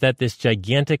is that this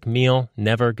gigantic meal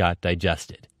never got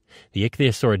digested. The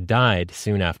ichthyosaur died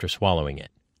soon after swallowing it.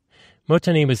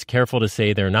 Motani was careful to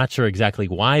say they're not sure exactly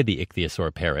why the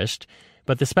ichthyosaur perished,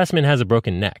 but the specimen has a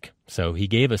broken neck, so he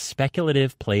gave a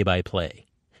speculative play-by-play.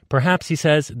 Perhaps, he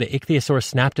says, the ichthyosaur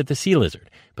snapped at the sea lizard,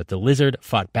 but the lizard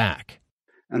fought back.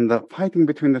 And the fighting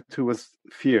between the two was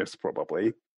fierce,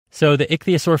 probably. So the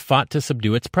ichthyosaur fought to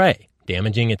subdue its prey,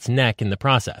 damaging its neck in the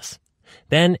process.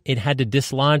 Then it had to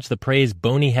dislodge the prey's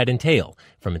bony head and tail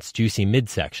from its juicy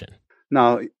midsection.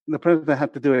 Now, the predator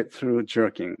had to do it through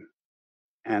jerking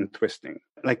and twisting,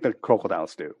 like the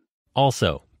crocodiles do.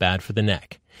 Also bad for the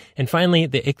neck. And finally,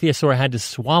 the ichthyosaur had to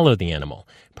swallow the animal,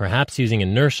 perhaps using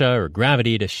inertia or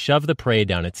gravity to shove the prey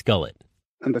down its gullet.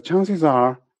 And the chances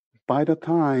are, by the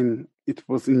time it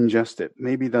was ingested,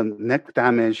 maybe the neck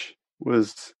damage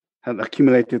had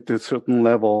accumulated to a certain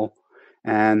level,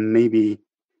 and maybe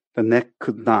the neck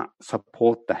could not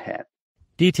support the head.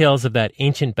 Details of that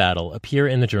ancient battle appear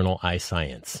in the journal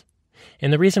iScience.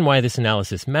 And the reason why this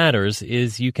analysis matters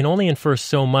is you can only infer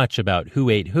so much about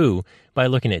who ate who by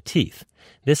looking at teeth.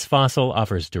 This fossil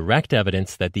offers direct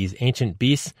evidence that these ancient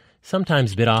beasts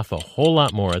sometimes bit off a whole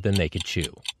lot more than they could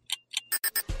chew.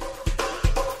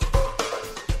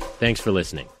 Thanks for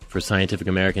listening. For Scientific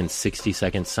American's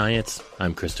 60-Second Science,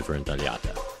 I'm Christopher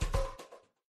Intagliata.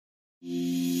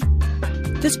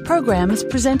 This program is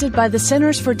presented by the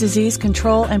Centers for Disease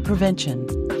Control and Prevention.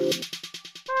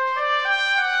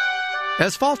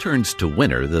 As fall turns to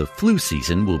winter, the flu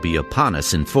season will be upon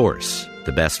us in force.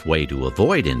 The best way to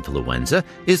avoid influenza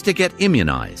is to get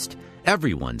immunized.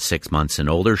 Everyone 6 months and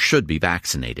older should be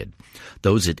vaccinated.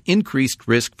 Those at increased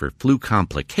risk for flu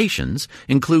complications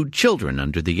include children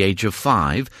under the age of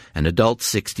 5 and adults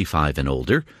 65 and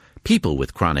older, people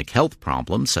with chronic health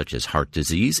problems such as heart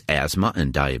disease, asthma,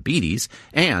 and diabetes,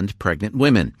 and pregnant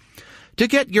women. To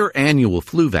get your annual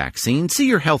flu vaccine, see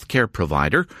your healthcare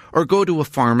provider or go to a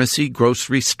pharmacy,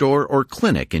 grocery store, or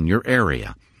clinic in your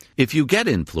area. If you get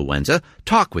influenza,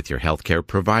 talk with your healthcare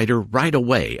provider right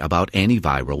away about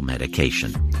antiviral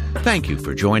medication. Thank you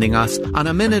for joining us on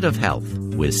A Minute of Health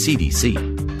with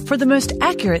CDC. For the most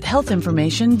accurate health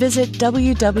information, visit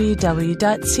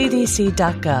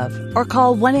www.cdc.gov or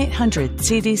call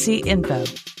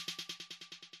 1-800-CDC-INFO.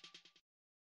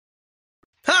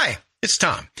 Hi, it's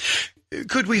Tom.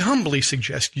 Could we humbly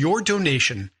suggest your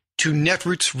donation to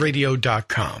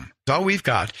netrootsradio.com? All we've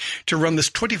got to run this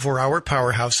 24-hour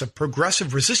powerhouse of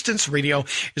progressive resistance radio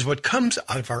is what comes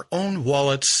out of our own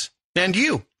wallets. And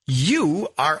you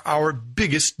are our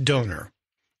biggest donor.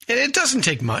 And it doesn't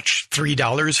take much, $3,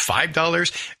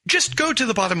 $5. Just go to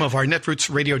the bottom of our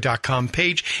netrootsradio.com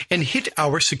page and hit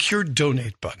our secure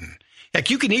donate button. Heck,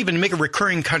 you can even make a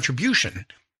recurring contribution.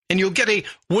 And you'll get a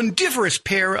wondiferous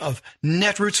pair of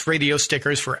Netroots radio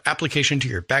stickers for application to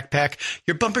your backpack,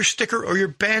 your bumper sticker, or your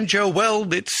banjo.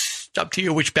 Well, it's up to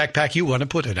you which backpack you want to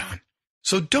put it on.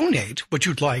 So donate what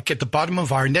you'd like at the bottom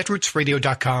of our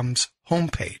netrootsradio.com's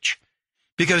homepage.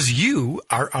 Because you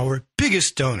are our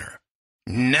biggest donor.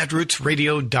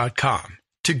 Netrootsradio.com.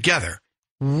 Together,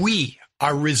 we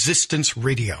are Resistance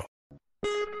Radio.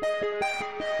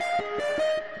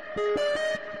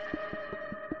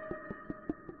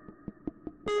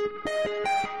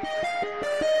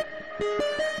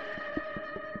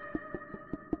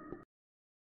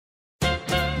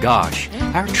 Gosh,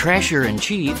 our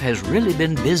trasher-in-chief has really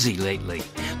been busy lately,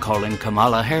 calling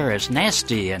Kamala Harris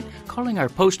nasty and calling our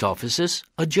post offices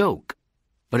a joke.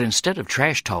 But instead of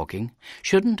trash talking,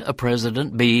 shouldn't a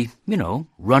president be,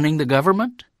 running the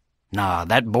government? Nah,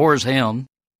 that bores him.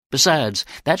 Besides,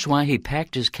 that's why he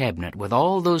packed his cabinet with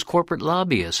all those corporate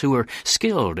lobbyists who are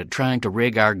skilled at trying to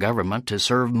rig our government to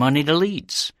serve moneyed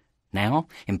elites. Now,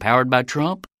 empowered by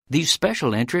Trump, these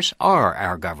special interests are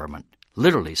our government,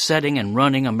 literally setting and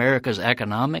running America's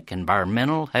economic,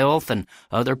 environmental, health, and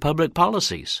other public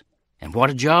policies. And what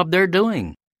a job they're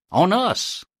doing. On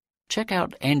us. Check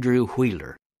out Andrew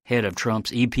Wheeler, head of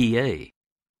Trump's EPA.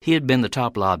 He had been the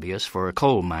top lobbyist for a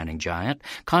coal mining giant,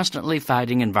 constantly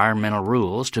fighting environmental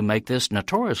rules to make this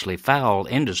notoriously foul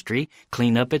industry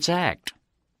clean up its act.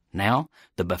 Now,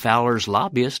 the befouler's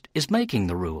lobbyist is making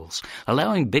the rules,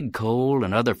 allowing big coal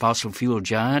and other fossil fuel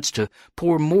giants to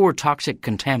pour more toxic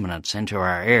contaminants into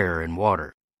our air and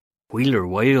water. Wheeler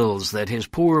wails that his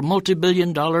poor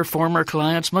multi-billion-dollar former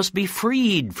clients must be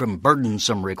freed from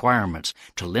burdensome requirements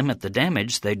to limit the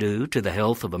damage they do to the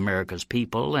health of America's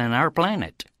people and our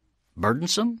planet.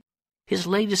 Burdensome? His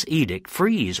latest edict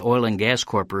frees oil and gas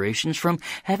corporations from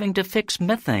having to fix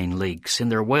methane leaks in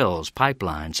their wells,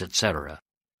 pipelines, etc.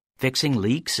 Fixing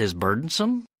leaks is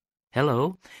burdensome?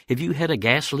 Hello, if you had a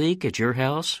gas leak at your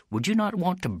house, would you not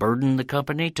want to burden the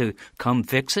company to come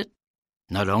fix it?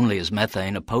 Not only is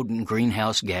methane a potent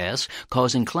greenhouse gas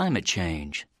causing climate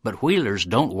change, but Wheeler's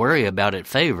don't worry about it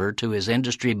favor to his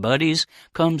industry buddies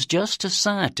comes just as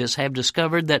scientists have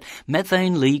discovered that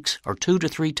methane leaks are 2 to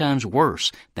 3 times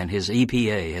worse than his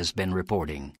EPA has been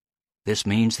reporting. This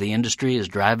means the industry is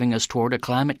driving us toward a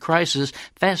climate crisis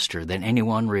faster than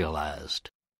anyone realized.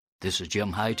 This is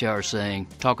Jim Hightower saying,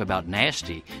 talk about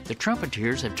nasty. The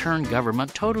Trumpeteers have turned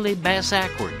government totally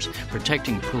bass-ackwards,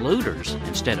 protecting polluters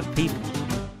instead of people.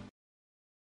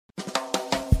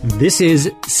 This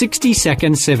is 60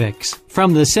 Second Civics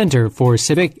from the Center for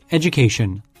Civic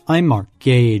Education. I'm Mark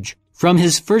Gage. From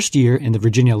his first year in the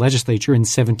Virginia legislature in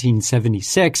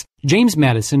 1776, James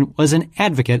Madison was an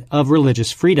advocate of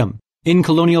religious freedom. In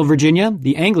colonial Virginia,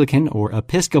 the Anglican or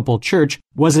Episcopal Church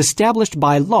was established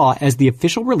by law as the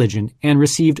official religion and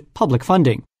received public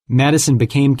funding. Madison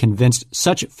became convinced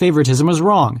such favoritism was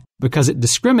wrong because it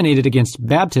discriminated against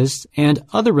Baptists and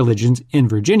other religions in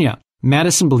Virginia.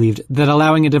 Madison believed that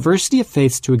allowing a diversity of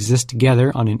faiths to exist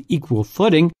together on an equal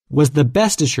footing was the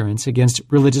best assurance against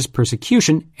religious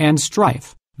persecution and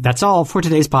strife. That's all for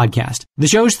today's podcast. The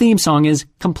show's theme song is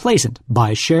Complacent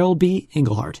by Cheryl B.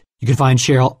 Englehart. You can find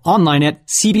Cheryl online at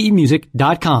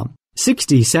cbemusic.com.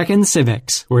 60 Second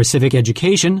Civics, where civic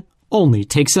education only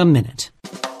takes a minute.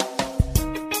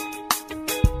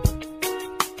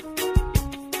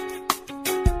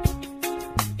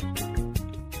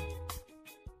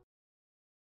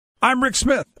 I'm Rick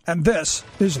Smith, and this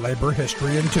is Labor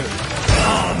History in 2.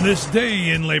 On this day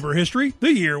in labor history,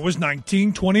 the year was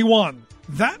 1921.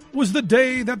 That was the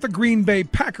day that the Green Bay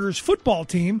Packers football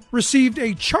team received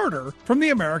a charter from the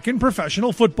American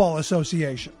Professional Football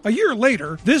Association. A year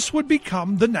later, this would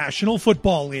become the National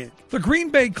Football League. The Green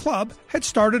Bay Club had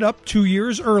started up 2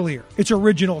 years earlier. Its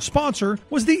original sponsor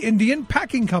was the Indian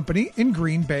Packing Company in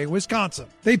Green Bay, Wisconsin.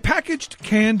 They packaged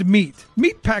canned meat.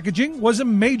 Meat packaging was a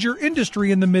major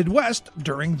industry in the Midwest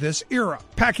during this era.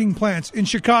 Packing plants in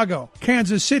Chicago,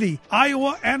 Kansas City,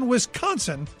 Iowa, and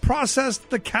Wisconsin processed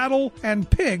the cattle and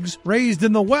pigs raised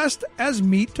in the West as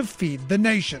meat to feed the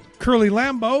nation. Curly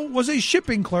Lambeau was a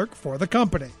shipping clerk for the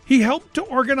company. He helped to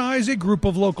organize a group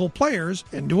of local players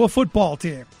into a football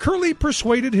team. Curly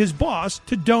persuaded his boss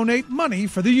to donate money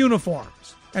for the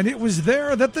uniforms, and it was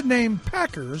there that the name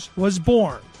Packers was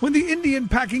born. When the Indian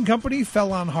Packing Company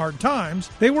fell on hard times,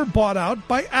 they were bought out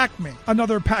by Acme,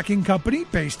 another packing company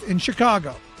based in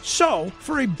Chicago. So,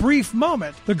 for a brief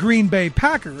moment, the Green Bay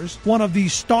Packers, one of the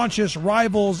staunchest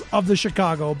rivals of the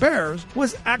Chicago Bears,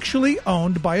 was actually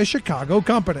owned by a Chicago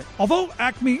company. Although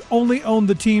Acme only owned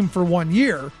the team for 1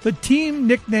 year, the team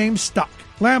nickname stuck.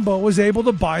 Lambeau was able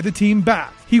to buy the team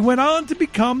back. He went on to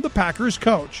become the Packers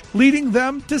coach, leading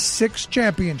them to 6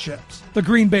 championships. The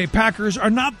Green Bay Packers are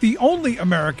not the only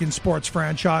American sports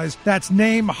franchise that's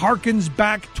name harkens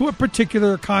back to a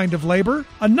particular kind of labor.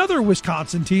 Another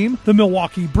Wisconsin team, the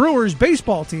Milwaukee Brewers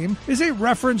baseball team, is a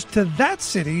reference to that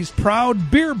city's proud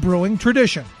beer brewing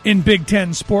tradition. In Big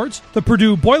Ten sports, the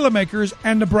Purdue Boilermakers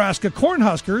and Nebraska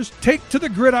Cornhuskers take to the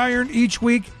gridiron each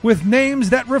week with names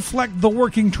that reflect the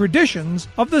working traditions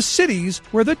of the cities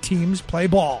where the teams play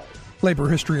ball. Labor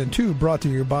History in 2 brought to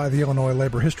you by the Illinois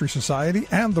Labor History Society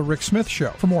and The Rick Smith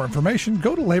Show. For more information,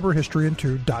 go to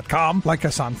laborhistoryin2.com, like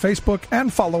us on Facebook,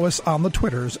 and follow us on the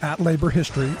Twitters at Labor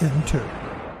History in 2.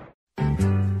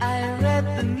 I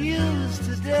read the news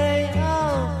today,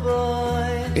 oh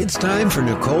boy. It's time for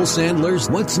Nicole Sandler's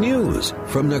What's News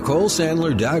from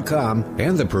NicoleSandler.com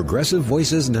and the Progressive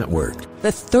Voices Network.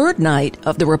 The third night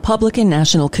of the Republican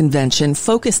National Convention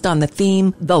focused on the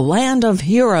theme, The Land of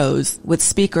Heroes, with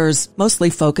speakers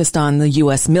mostly focused on the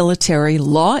U.S. military,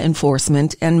 law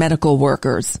enforcement, and medical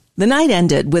workers. The night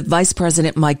ended with Vice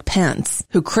President Mike Pence,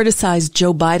 who criticized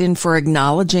Joe Biden for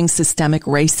acknowledging systemic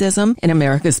racism in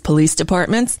America's police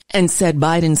departments and said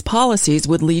Biden's policies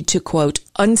would lead to, quote,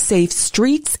 unsafe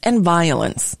streets and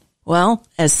violence. Well,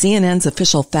 as CNN's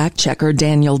official fact-checker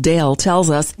Daniel Dale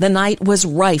tells us, the night was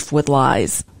rife with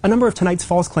lies. A number of tonight's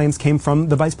false claims came from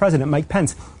the Vice President, Mike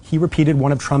Pence. He repeated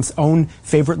one of Trump's own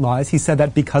favorite lies. He said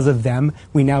that because of them,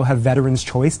 we now have veterans'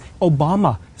 choice.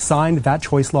 Obama signed that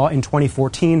choice law in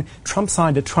 2014. Trump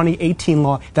signed a 2018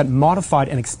 law that modified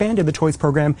and expanded the choice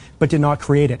program, but did not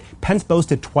create it. Pence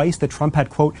boasted twice that Trump had,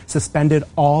 quote, suspended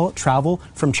all travel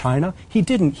from China. He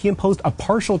didn't. He imposed a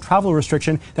partial travel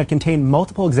restriction that contained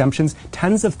multiple exemptions.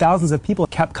 Tens of thousands of people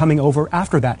kept coming over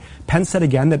after that. Pence said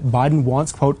again that Biden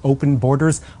wants, quote, open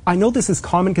borders. I know this is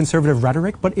common conservative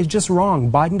rhetoric, but it's just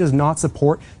wrong. Biden does not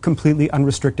support completely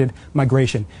unrestricted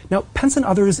migration. Now, Pence and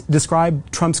others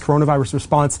describe Trump's coronavirus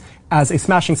response as a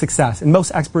smashing success, and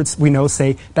most experts we know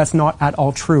say that's not at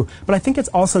all true. But I think it's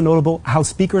also notable how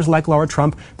speakers like Laura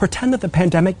Trump pretend that the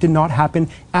pandemic did not happen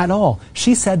at all.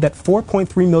 She said that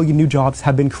 4.3 million new jobs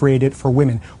have been created for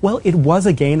women. Well, it was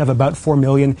a gain of about 4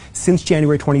 million since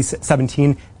January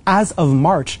 2017 as of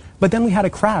March, but then we had a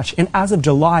crash, and as of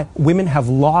July, women have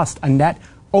lost a net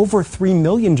over 3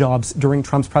 million jobs during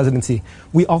Trump's presidency.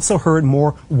 We also heard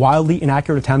more wildly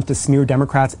inaccurate attempts to smear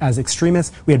Democrats as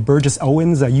extremists. We had Burgess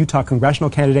Owens, a Utah congressional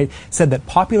candidate, said that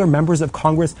popular members of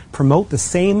Congress promote the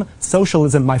same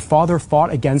socialism my father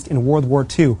fought against in World War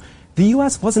II. The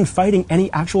U.S. wasn't fighting any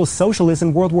actual socialists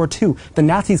in World War II. The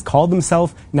Nazis called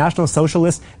themselves National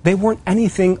Socialists. They weren't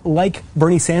anything like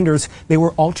Bernie Sanders. They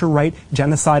were ultra-right,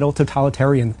 genocidal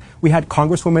totalitarians. We had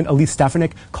Congresswoman Elise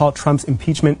Stefanik call Trump's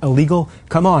impeachment illegal.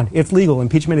 Come on, it's legal.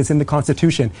 Impeachment is in the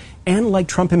Constitution. And like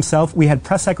Trump himself, we had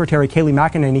Press Secretary Kayleigh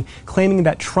McEnany claiming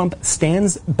that Trump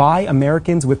stands by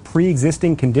Americans with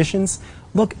pre-existing conditions.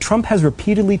 Look, Trump has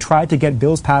repeatedly tried to get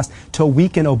bills passed to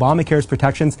weaken Obamacare's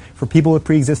protections for people with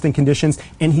pre-existing conditions,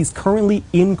 and he's currently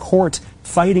in court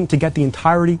fighting to get the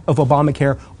entirety of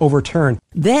Obamacare overturned.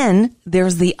 Then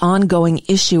there's the ongoing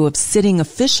issue of sitting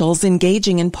officials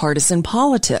engaging in partisan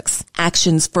politics,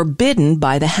 actions forbidden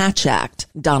by the Hatch Act.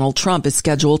 Donald Trump is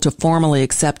scheduled to formally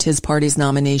accept his party's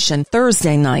nomination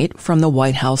Thursday night from the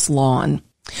White House lawn.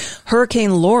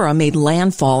 Hurricane Laura made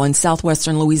landfall in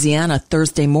southwestern Louisiana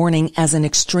Thursday morning as an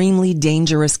extremely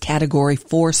dangerous Category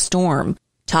 4 storm.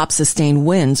 Top sustained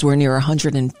winds were near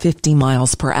 150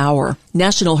 miles per hour.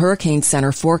 National Hurricane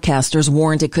Center forecasters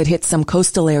warned it could hit some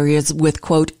coastal areas with,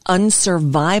 quote,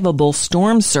 unsurvivable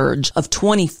storm surge of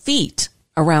 20 feet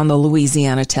around the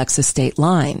Louisiana-Texas state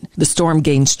line. The storm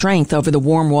gained strength over the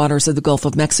warm waters of the Gulf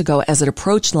of Mexico as it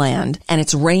approached land, and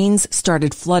its rains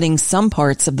started flooding some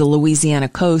parts of the Louisiana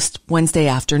coast Wednesday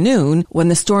afternoon when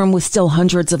the storm was still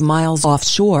hundreds of miles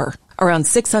offshore. Around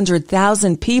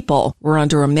 600,000 people were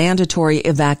under a mandatory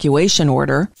evacuation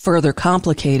order, further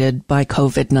complicated by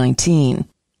COVID-19.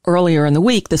 Earlier in the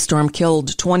week, the storm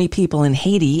killed 20 people in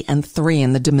Haiti and 3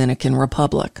 in the Dominican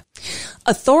Republic.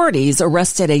 Authorities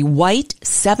arrested a white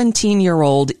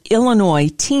 17-year-old Illinois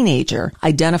teenager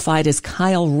identified as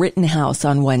Kyle Rittenhouse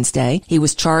on Wednesday. He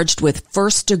was charged with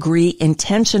first-degree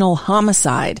intentional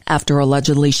homicide after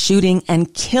allegedly shooting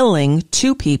and killing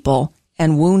 2 people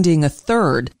and wounding a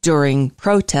 3rd during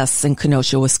protests in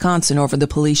Kenosha, Wisconsin over the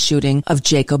police shooting of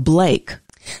Jacob Blake.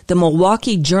 The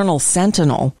Milwaukee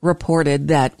Journal-Sentinel reported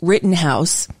that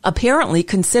Rittenhouse apparently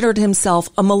considered himself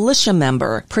a militia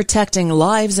member protecting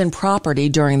lives and property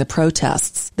during the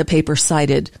protests. The paper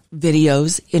cited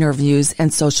videos, interviews,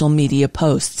 and social media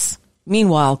posts.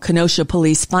 Meanwhile, Kenosha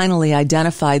police finally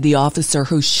identified the officer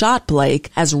who shot Blake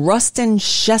as Rustin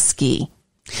Shesky.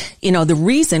 You know, the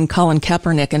reason Colin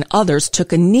Kaepernick and others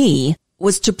took a knee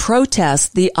was to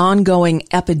protest the ongoing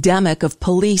epidemic of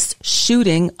police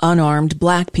shooting unarmed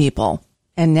black people.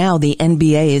 And now the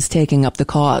NBA is taking up the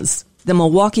cause. The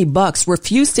Milwaukee Bucks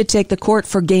refused to take the court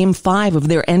for Game 5 of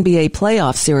their NBA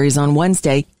playoff series on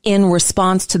Wednesday in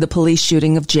response to the police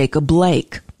shooting of Jacob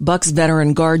Blake. Bucks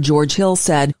veteran guard George Hill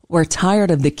said, "We're tired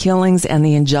of the killings and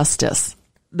the injustice."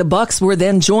 The Bucks were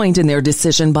then joined in their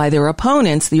decision by their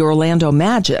opponents, the Orlando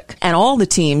Magic, and all the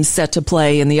teams set to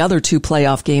play in the other 2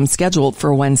 playoff games scheduled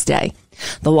for Wednesday.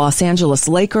 The Los Angeles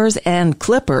Lakers and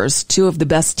Clippers, 2 of the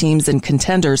best teams and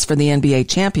contenders for the NBA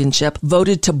championship,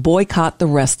 voted to boycott the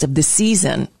rest of the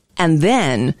season. And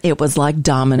then it was like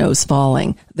dominoes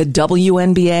falling. The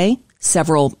WNBA,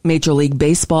 several Major League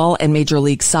Baseball and Major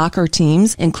League Soccer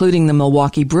teams, including the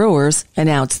Milwaukee Brewers,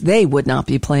 announced they would not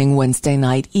be playing Wednesday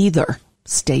night either.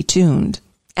 Stay tuned.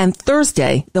 And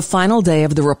Thursday, the final day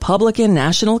of the Republican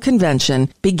National Convention,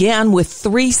 began with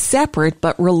 3 separate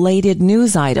but related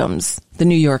news items. The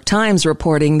New York Times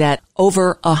reporting that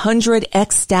over 100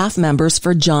 ex-staff members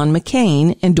for John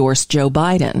McCain endorsed Joe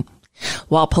Biden.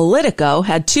 While Politico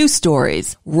had 2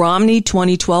 stories, Romney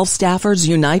 2012 staffers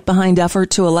unite behind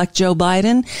effort to elect Joe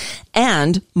Biden,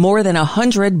 and more than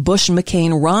 100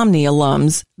 Bush-McCain-Romney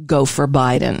alums go for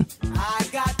Biden.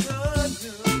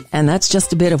 And that's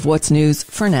just a bit of what's news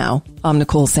for now. I'm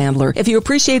Nicole Sandler. If you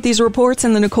appreciate these reports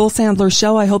and the Nicole Sandler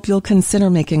Show, I hope you'll consider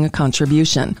making a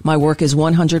contribution. My work is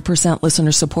 100%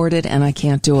 listener supported, and I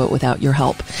can't do it without your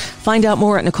help. Find out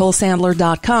more at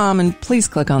NicoleSandler.com, and please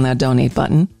click on that donate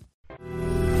button.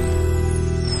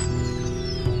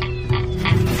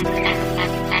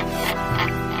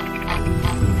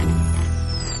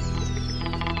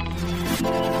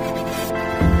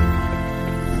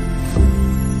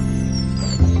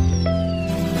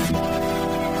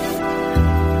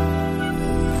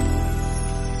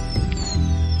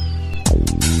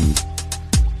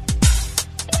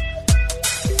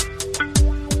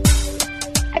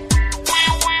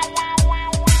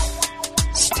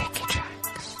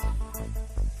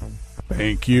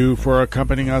 Thank you for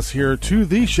accompanying us here to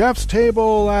the chef's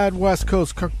table at West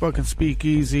Coast Cookbook and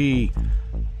Speakeasy.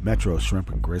 Metro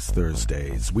Shrimp and Grist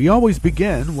Thursdays. We always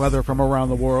begin, whether from around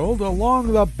the world,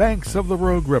 along the banks of the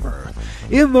Rogue River,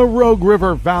 in the Rogue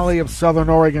River Valley of Southern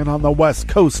Oregon on the west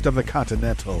coast of the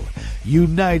continental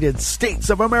United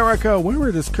States of America, where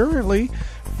it is currently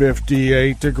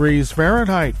 58 degrees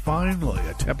Fahrenheit. Finally,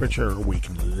 a temperature we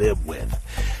can live with.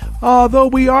 Though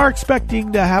we are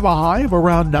expecting to have a high of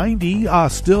around 90,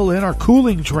 still in our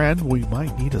cooling trend, we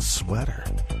might need a sweater.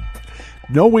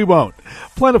 No, we won't.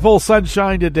 Plentiful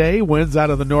sunshine today. Winds out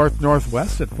of the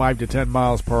north-northwest at 5 to 10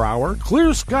 miles per hour.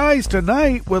 Clear skies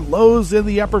tonight with lows in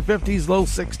the upper 50s, low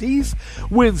 60s.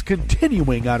 Winds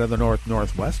continuing out of the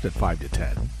north-northwest at 5 to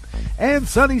 10. And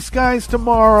sunny skies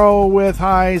tomorrow with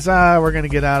highs. We're going to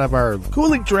get out of our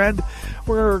cooling trend.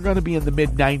 We're going to be in the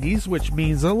mid-90s, which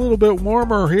means a little bit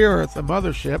warmer here at the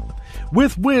mothership,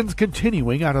 with winds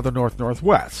continuing out of the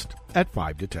north-northwest at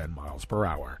 5 to 10 miles per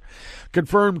hour.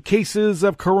 Confirmed cases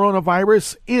of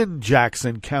coronavirus in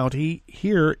Jackson County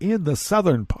here in the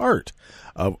southern part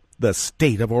of the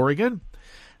state of Oregon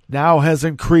now has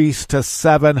increased to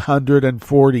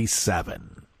 747.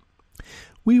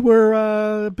 We were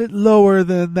a bit lower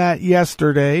than that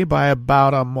yesterday by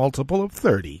about a multiple of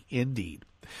 30, indeed.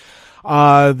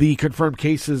 The confirmed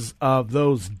cases of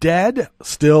those dead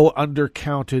still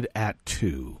undercounted at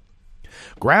 2.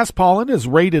 Grass pollen is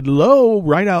rated low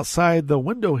right outside the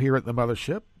window here at the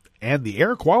mothership, and the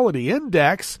air quality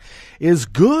index is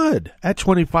good at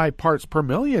 25 parts per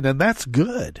million, and that's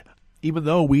good. Even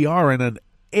though we are in an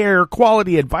air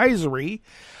quality advisory,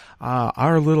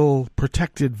 our little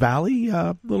protected valley,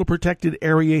 little protected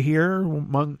area here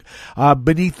among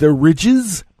beneath the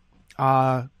ridges,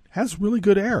 has really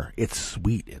good air. It's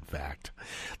sweet, in fact.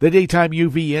 The daytime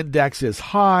UV index is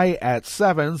high at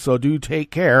 7, so do take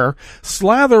care.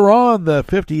 Slather on the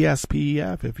 50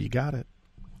 SPF if you got it.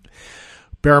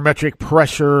 Barometric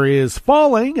pressure is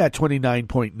falling at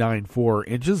 29.94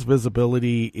 inches.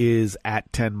 Visibility is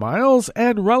at 10 miles,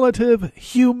 and relative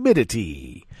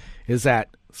humidity is at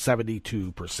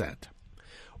 72%.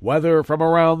 Weather from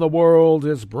around the world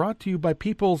is brought to you by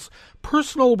people's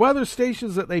personal weather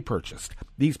stations that they purchased.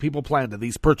 These people planned and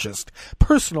these purchased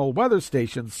personal weather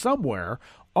stations somewhere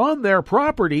on their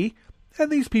property, and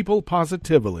these people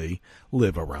positively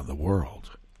live around the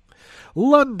world.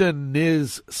 London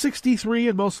is 63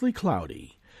 and mostly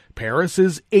cloudy. Paris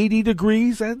is 80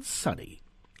 degrees and sunny.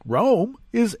 Rome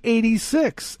is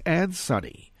 86 and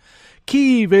sunny.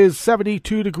 Kyiv is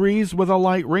 72 degrees with a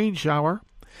light rain shower.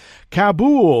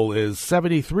 Kabul is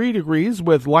 73 degrees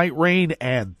with light rain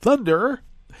and thunder.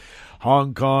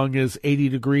 Hong Kong is 80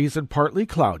 degrees and partly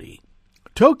cloudy.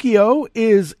 Tokyo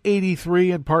is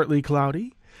 83 and partly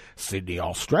cloudy. Sydney,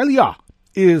 Australia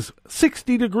is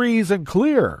 60 degrees and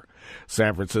clear.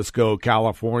 San Francisco,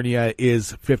 California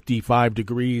is 55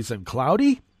 degrees and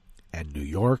cloudy. And New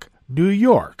York, New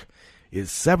York is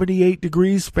 78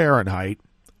 degrees Fahrenheit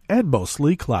and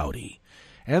mostly cloudy.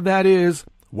 And that is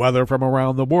weather from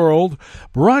around the world,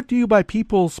 brought to you by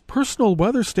people's personal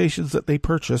weather stations that they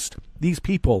purchased. These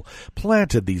people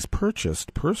planted these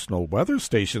purchased personal weather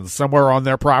stations somewhere on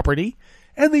their property,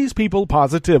 and these people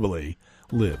positively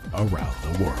live around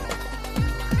the world.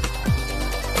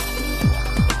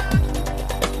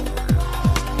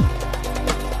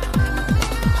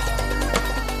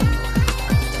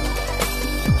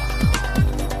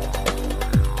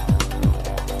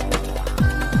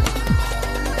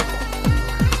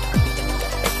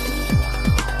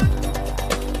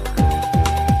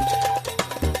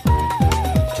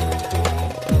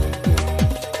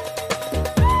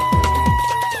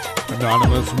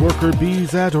 Anonymous worker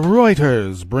bees at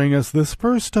Reuters bring us this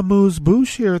first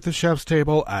amuse-bouche here at the chef's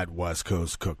table at West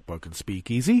Coast Cookbook and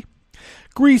Speakeasy.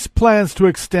 Greece plans to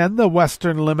extend the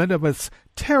western limit of its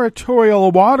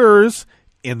territorial waters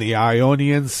in the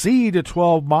Ionian Sea to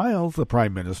 12 miles, the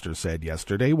Prime Minister said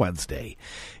yesterday, Wednesday.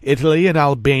 Italy and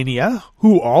Albania,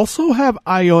 who also have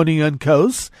Ionian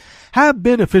coasts, have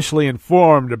been officially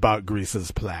informed about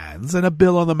Greece's plans, and a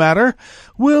bill on the matter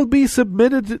will be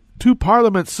submitted to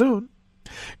Parliament soon.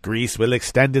 Greece will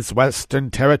extend its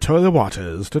western territorial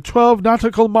waters to 12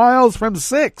 nautical miles from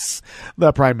 6,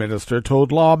 the Prime Minister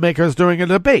told lawmakers during a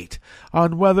debate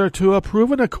on whether to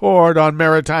approve an accord on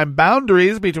maritime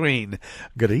boundaries between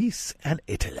Greece and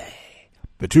Italy.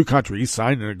 The two countries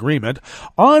signed an agreement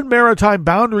on maritime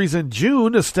boundaries in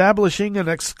June, establishing an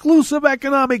exclusive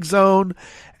economic zone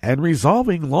and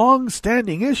resolving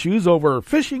long-standing issues over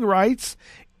fishing rights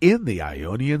in the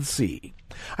Ionian Sea.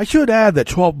 I should add that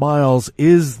 12 miles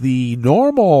is the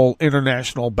normal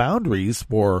international boundaries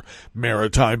for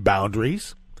maritime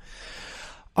boundaries.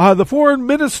 The foreign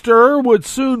minister would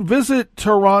soon visit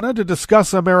Tirana to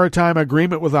discuss a maritime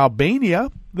agreement with Albania.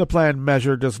 The planned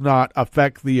measure does not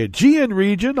affect the Aegean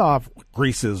region off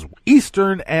Greece's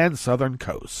eastern and southern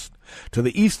coast. To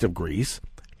the east of Greece,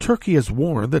 Turkey has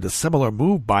warned that a similar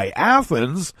move by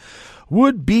Athens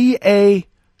would be a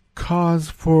cause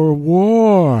for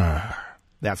war.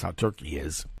 That's how Turkey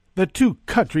is. The two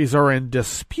countries are in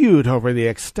dispute over the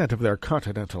extent of their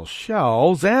continental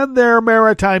shelves and their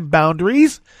maritime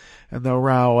boundaries, and the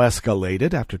row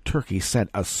escalated after Turkey sent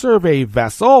a survey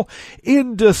vessel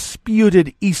in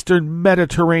disputed eastern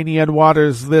Mediterranean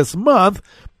waters this month,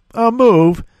 a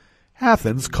move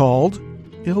Athens called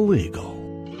illegal.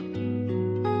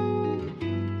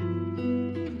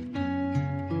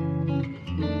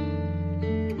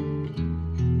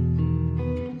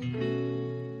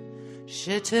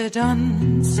 Je te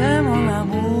donne ce mon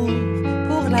amour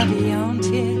pour la vie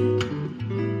entière.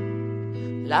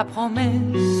 La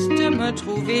promesse de me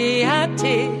trouver à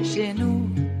tes genoux.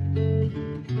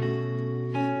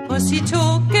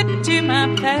 Aussitôt que tu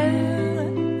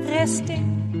m'appelles, rester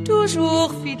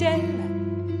toujours fidèle.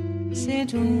 C'est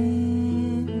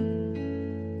tout,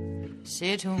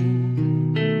 c'est tout.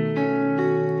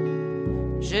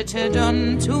 Je te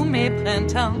donne tous mes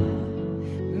printemps,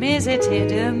 mes étés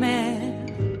de mer.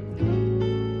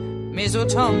 Mes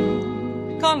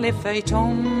automnes, quand les feuilles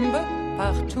tombent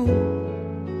partout.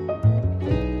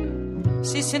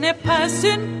 Si ce n'est pas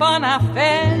une bonne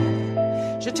affaire,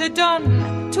 je te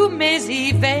donne tous mes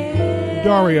hivers.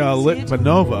 Daria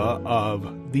Litvinova of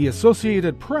the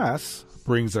Associated Press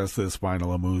brings us this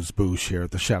final amuse-bouche here at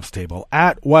the chef's table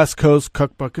at West Coast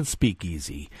Cookbook and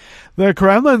Speakeasy. The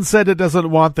Kremlin said it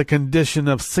doesn't want the condition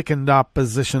of sickened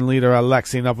opposition leader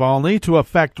Alexi Navalny to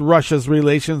affect Russia's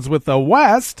relations with the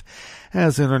West,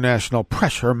 as international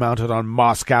pressure mounted on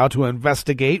Moscow to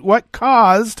investigate what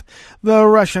caused the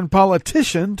Russian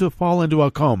politician to fall into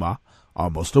a coma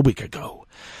almost a week ago.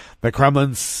 The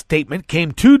Kremlin's statement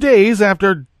came 2 days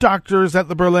after doctors at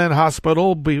the Berlin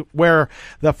hospital where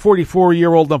the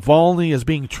 44-year-old Navalny is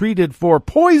being treated for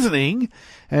poisoning,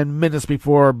 and minutes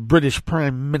before British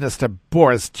Prime Minister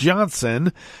Boris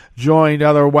Johnson joined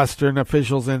other Western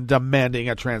officials in demanding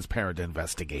a transparent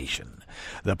investigation.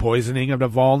 The poisoning of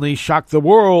Navalny shocked the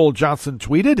world, Johnson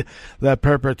tweeted. The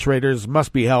perpetrators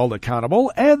must be held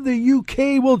accountable, and the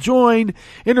UK will join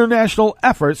international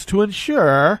efforts to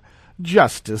ensure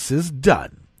justice is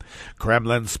done.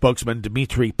 Kremlin spokesman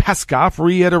Dmitry Peskov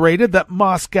reiterated that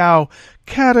Moscow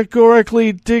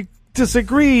categorically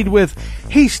disagreed with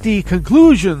hasty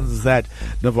conclusions that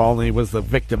Navalny was the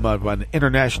victim of an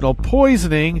international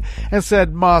poisoning, and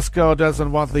said Moscow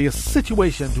doesn't want the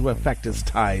situation to affect his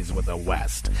ties with the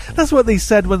West. That's what they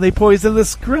said when they poisoned the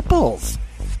Skripals.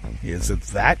 Isn't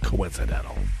that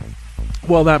coincidental?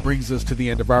 Well, that brings us to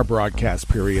the end of our broadcast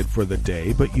period for the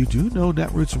day, but you do know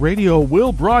Netroots Radio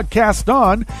will broadcast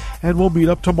on, and we'll meet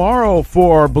up tomorrow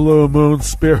for Blue Moon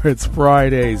Spirits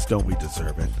Fridays. Don't we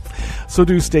deserve it? So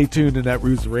do stay tuned to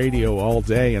Netroots Radio all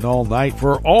day and all night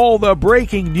for all the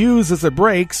breaking news as it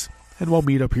breaks, and we'll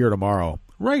meet up here tomorrow,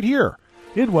 right here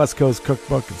in West Coast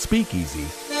Cookbook and Speakeasy.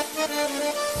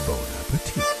 Bon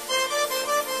appetit.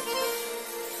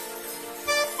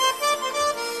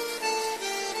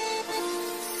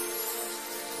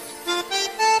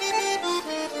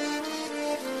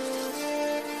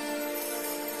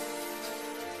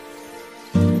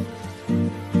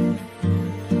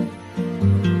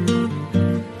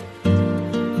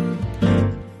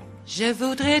 Je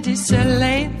voudrais du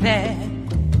soleil vert,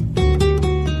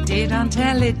 des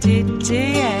dentelles et des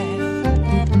théâtres,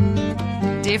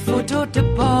 des photos de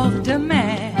bord de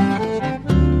mer,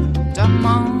 dans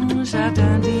mon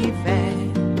jardin d'hiver.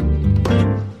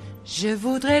 Je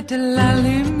voudrais de la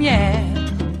lumière,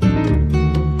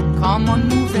 comme en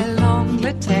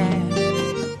Nouvelle-Angleterre.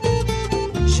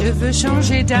 Je veux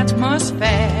changer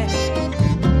d'atmosphère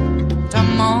dans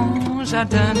mon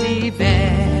jardin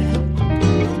d'hiver.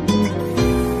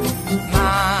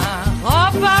 Ma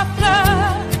robe à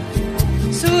fleurs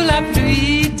sous la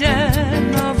pluie de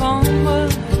novembre,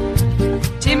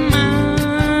 tes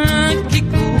mains qui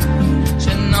courent,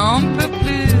 je n'en peux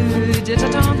plus de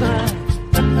t'attendre.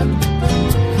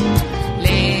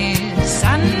 Les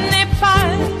années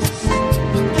passent,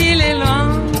 il est loin,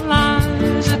 là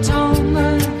je tombe.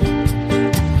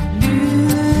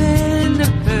 Nul ne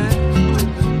peut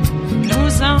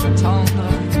nous entendre.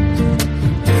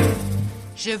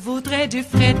 Je voudrais du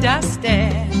Fred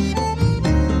Astaire,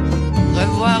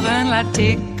 revoir un latte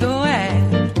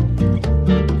Goël.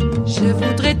 Je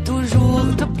voudrais toujours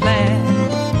te plaire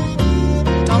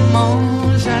dans mon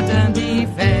jardin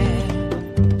d'hiver.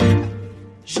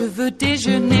 Je veux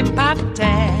déjeuner par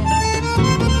terre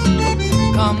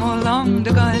comme au long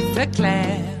de golfe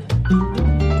clair,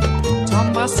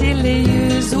 t'embrasser les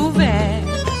yeux ouverts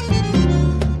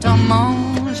dans mon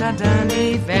jardin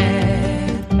d'hiver.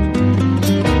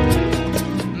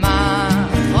 Ma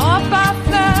robe à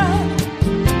fleurs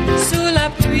sous la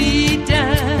pluie de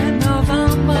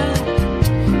novembre,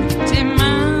 tes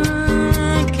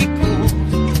mains qui courent,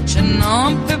 je n'en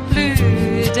peux plus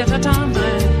de t'attendre.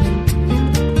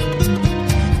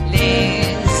 Les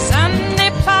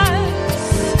années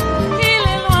passent, il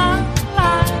est loin,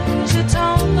 là je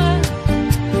tombe.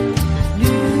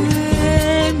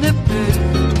 Nul ne peut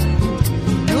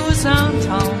nous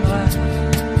entendre.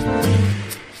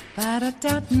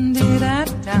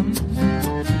 Ba-da-da-dum-di-da-dum,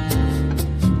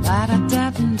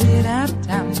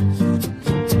 ba-da-da-dum-di-da-dum,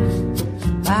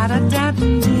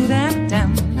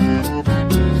 ba-da-da-dum-di-da-dum,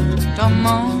 dans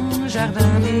mon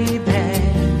jardin d'hiver.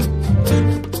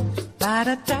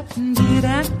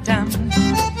 Ba-da-da-dum-di-da-dum,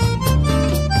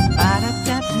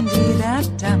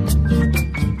 ba-da-da-dum-di-da-dum,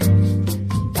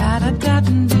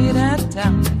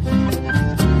 ba-da-da-dum-di-da-dum,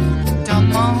 dans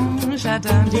mon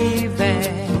jardin d'hiver.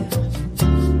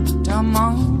 Dans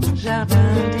mon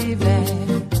jardin d'hiver,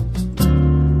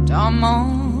 dans mon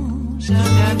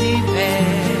jardin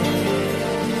d'hiver.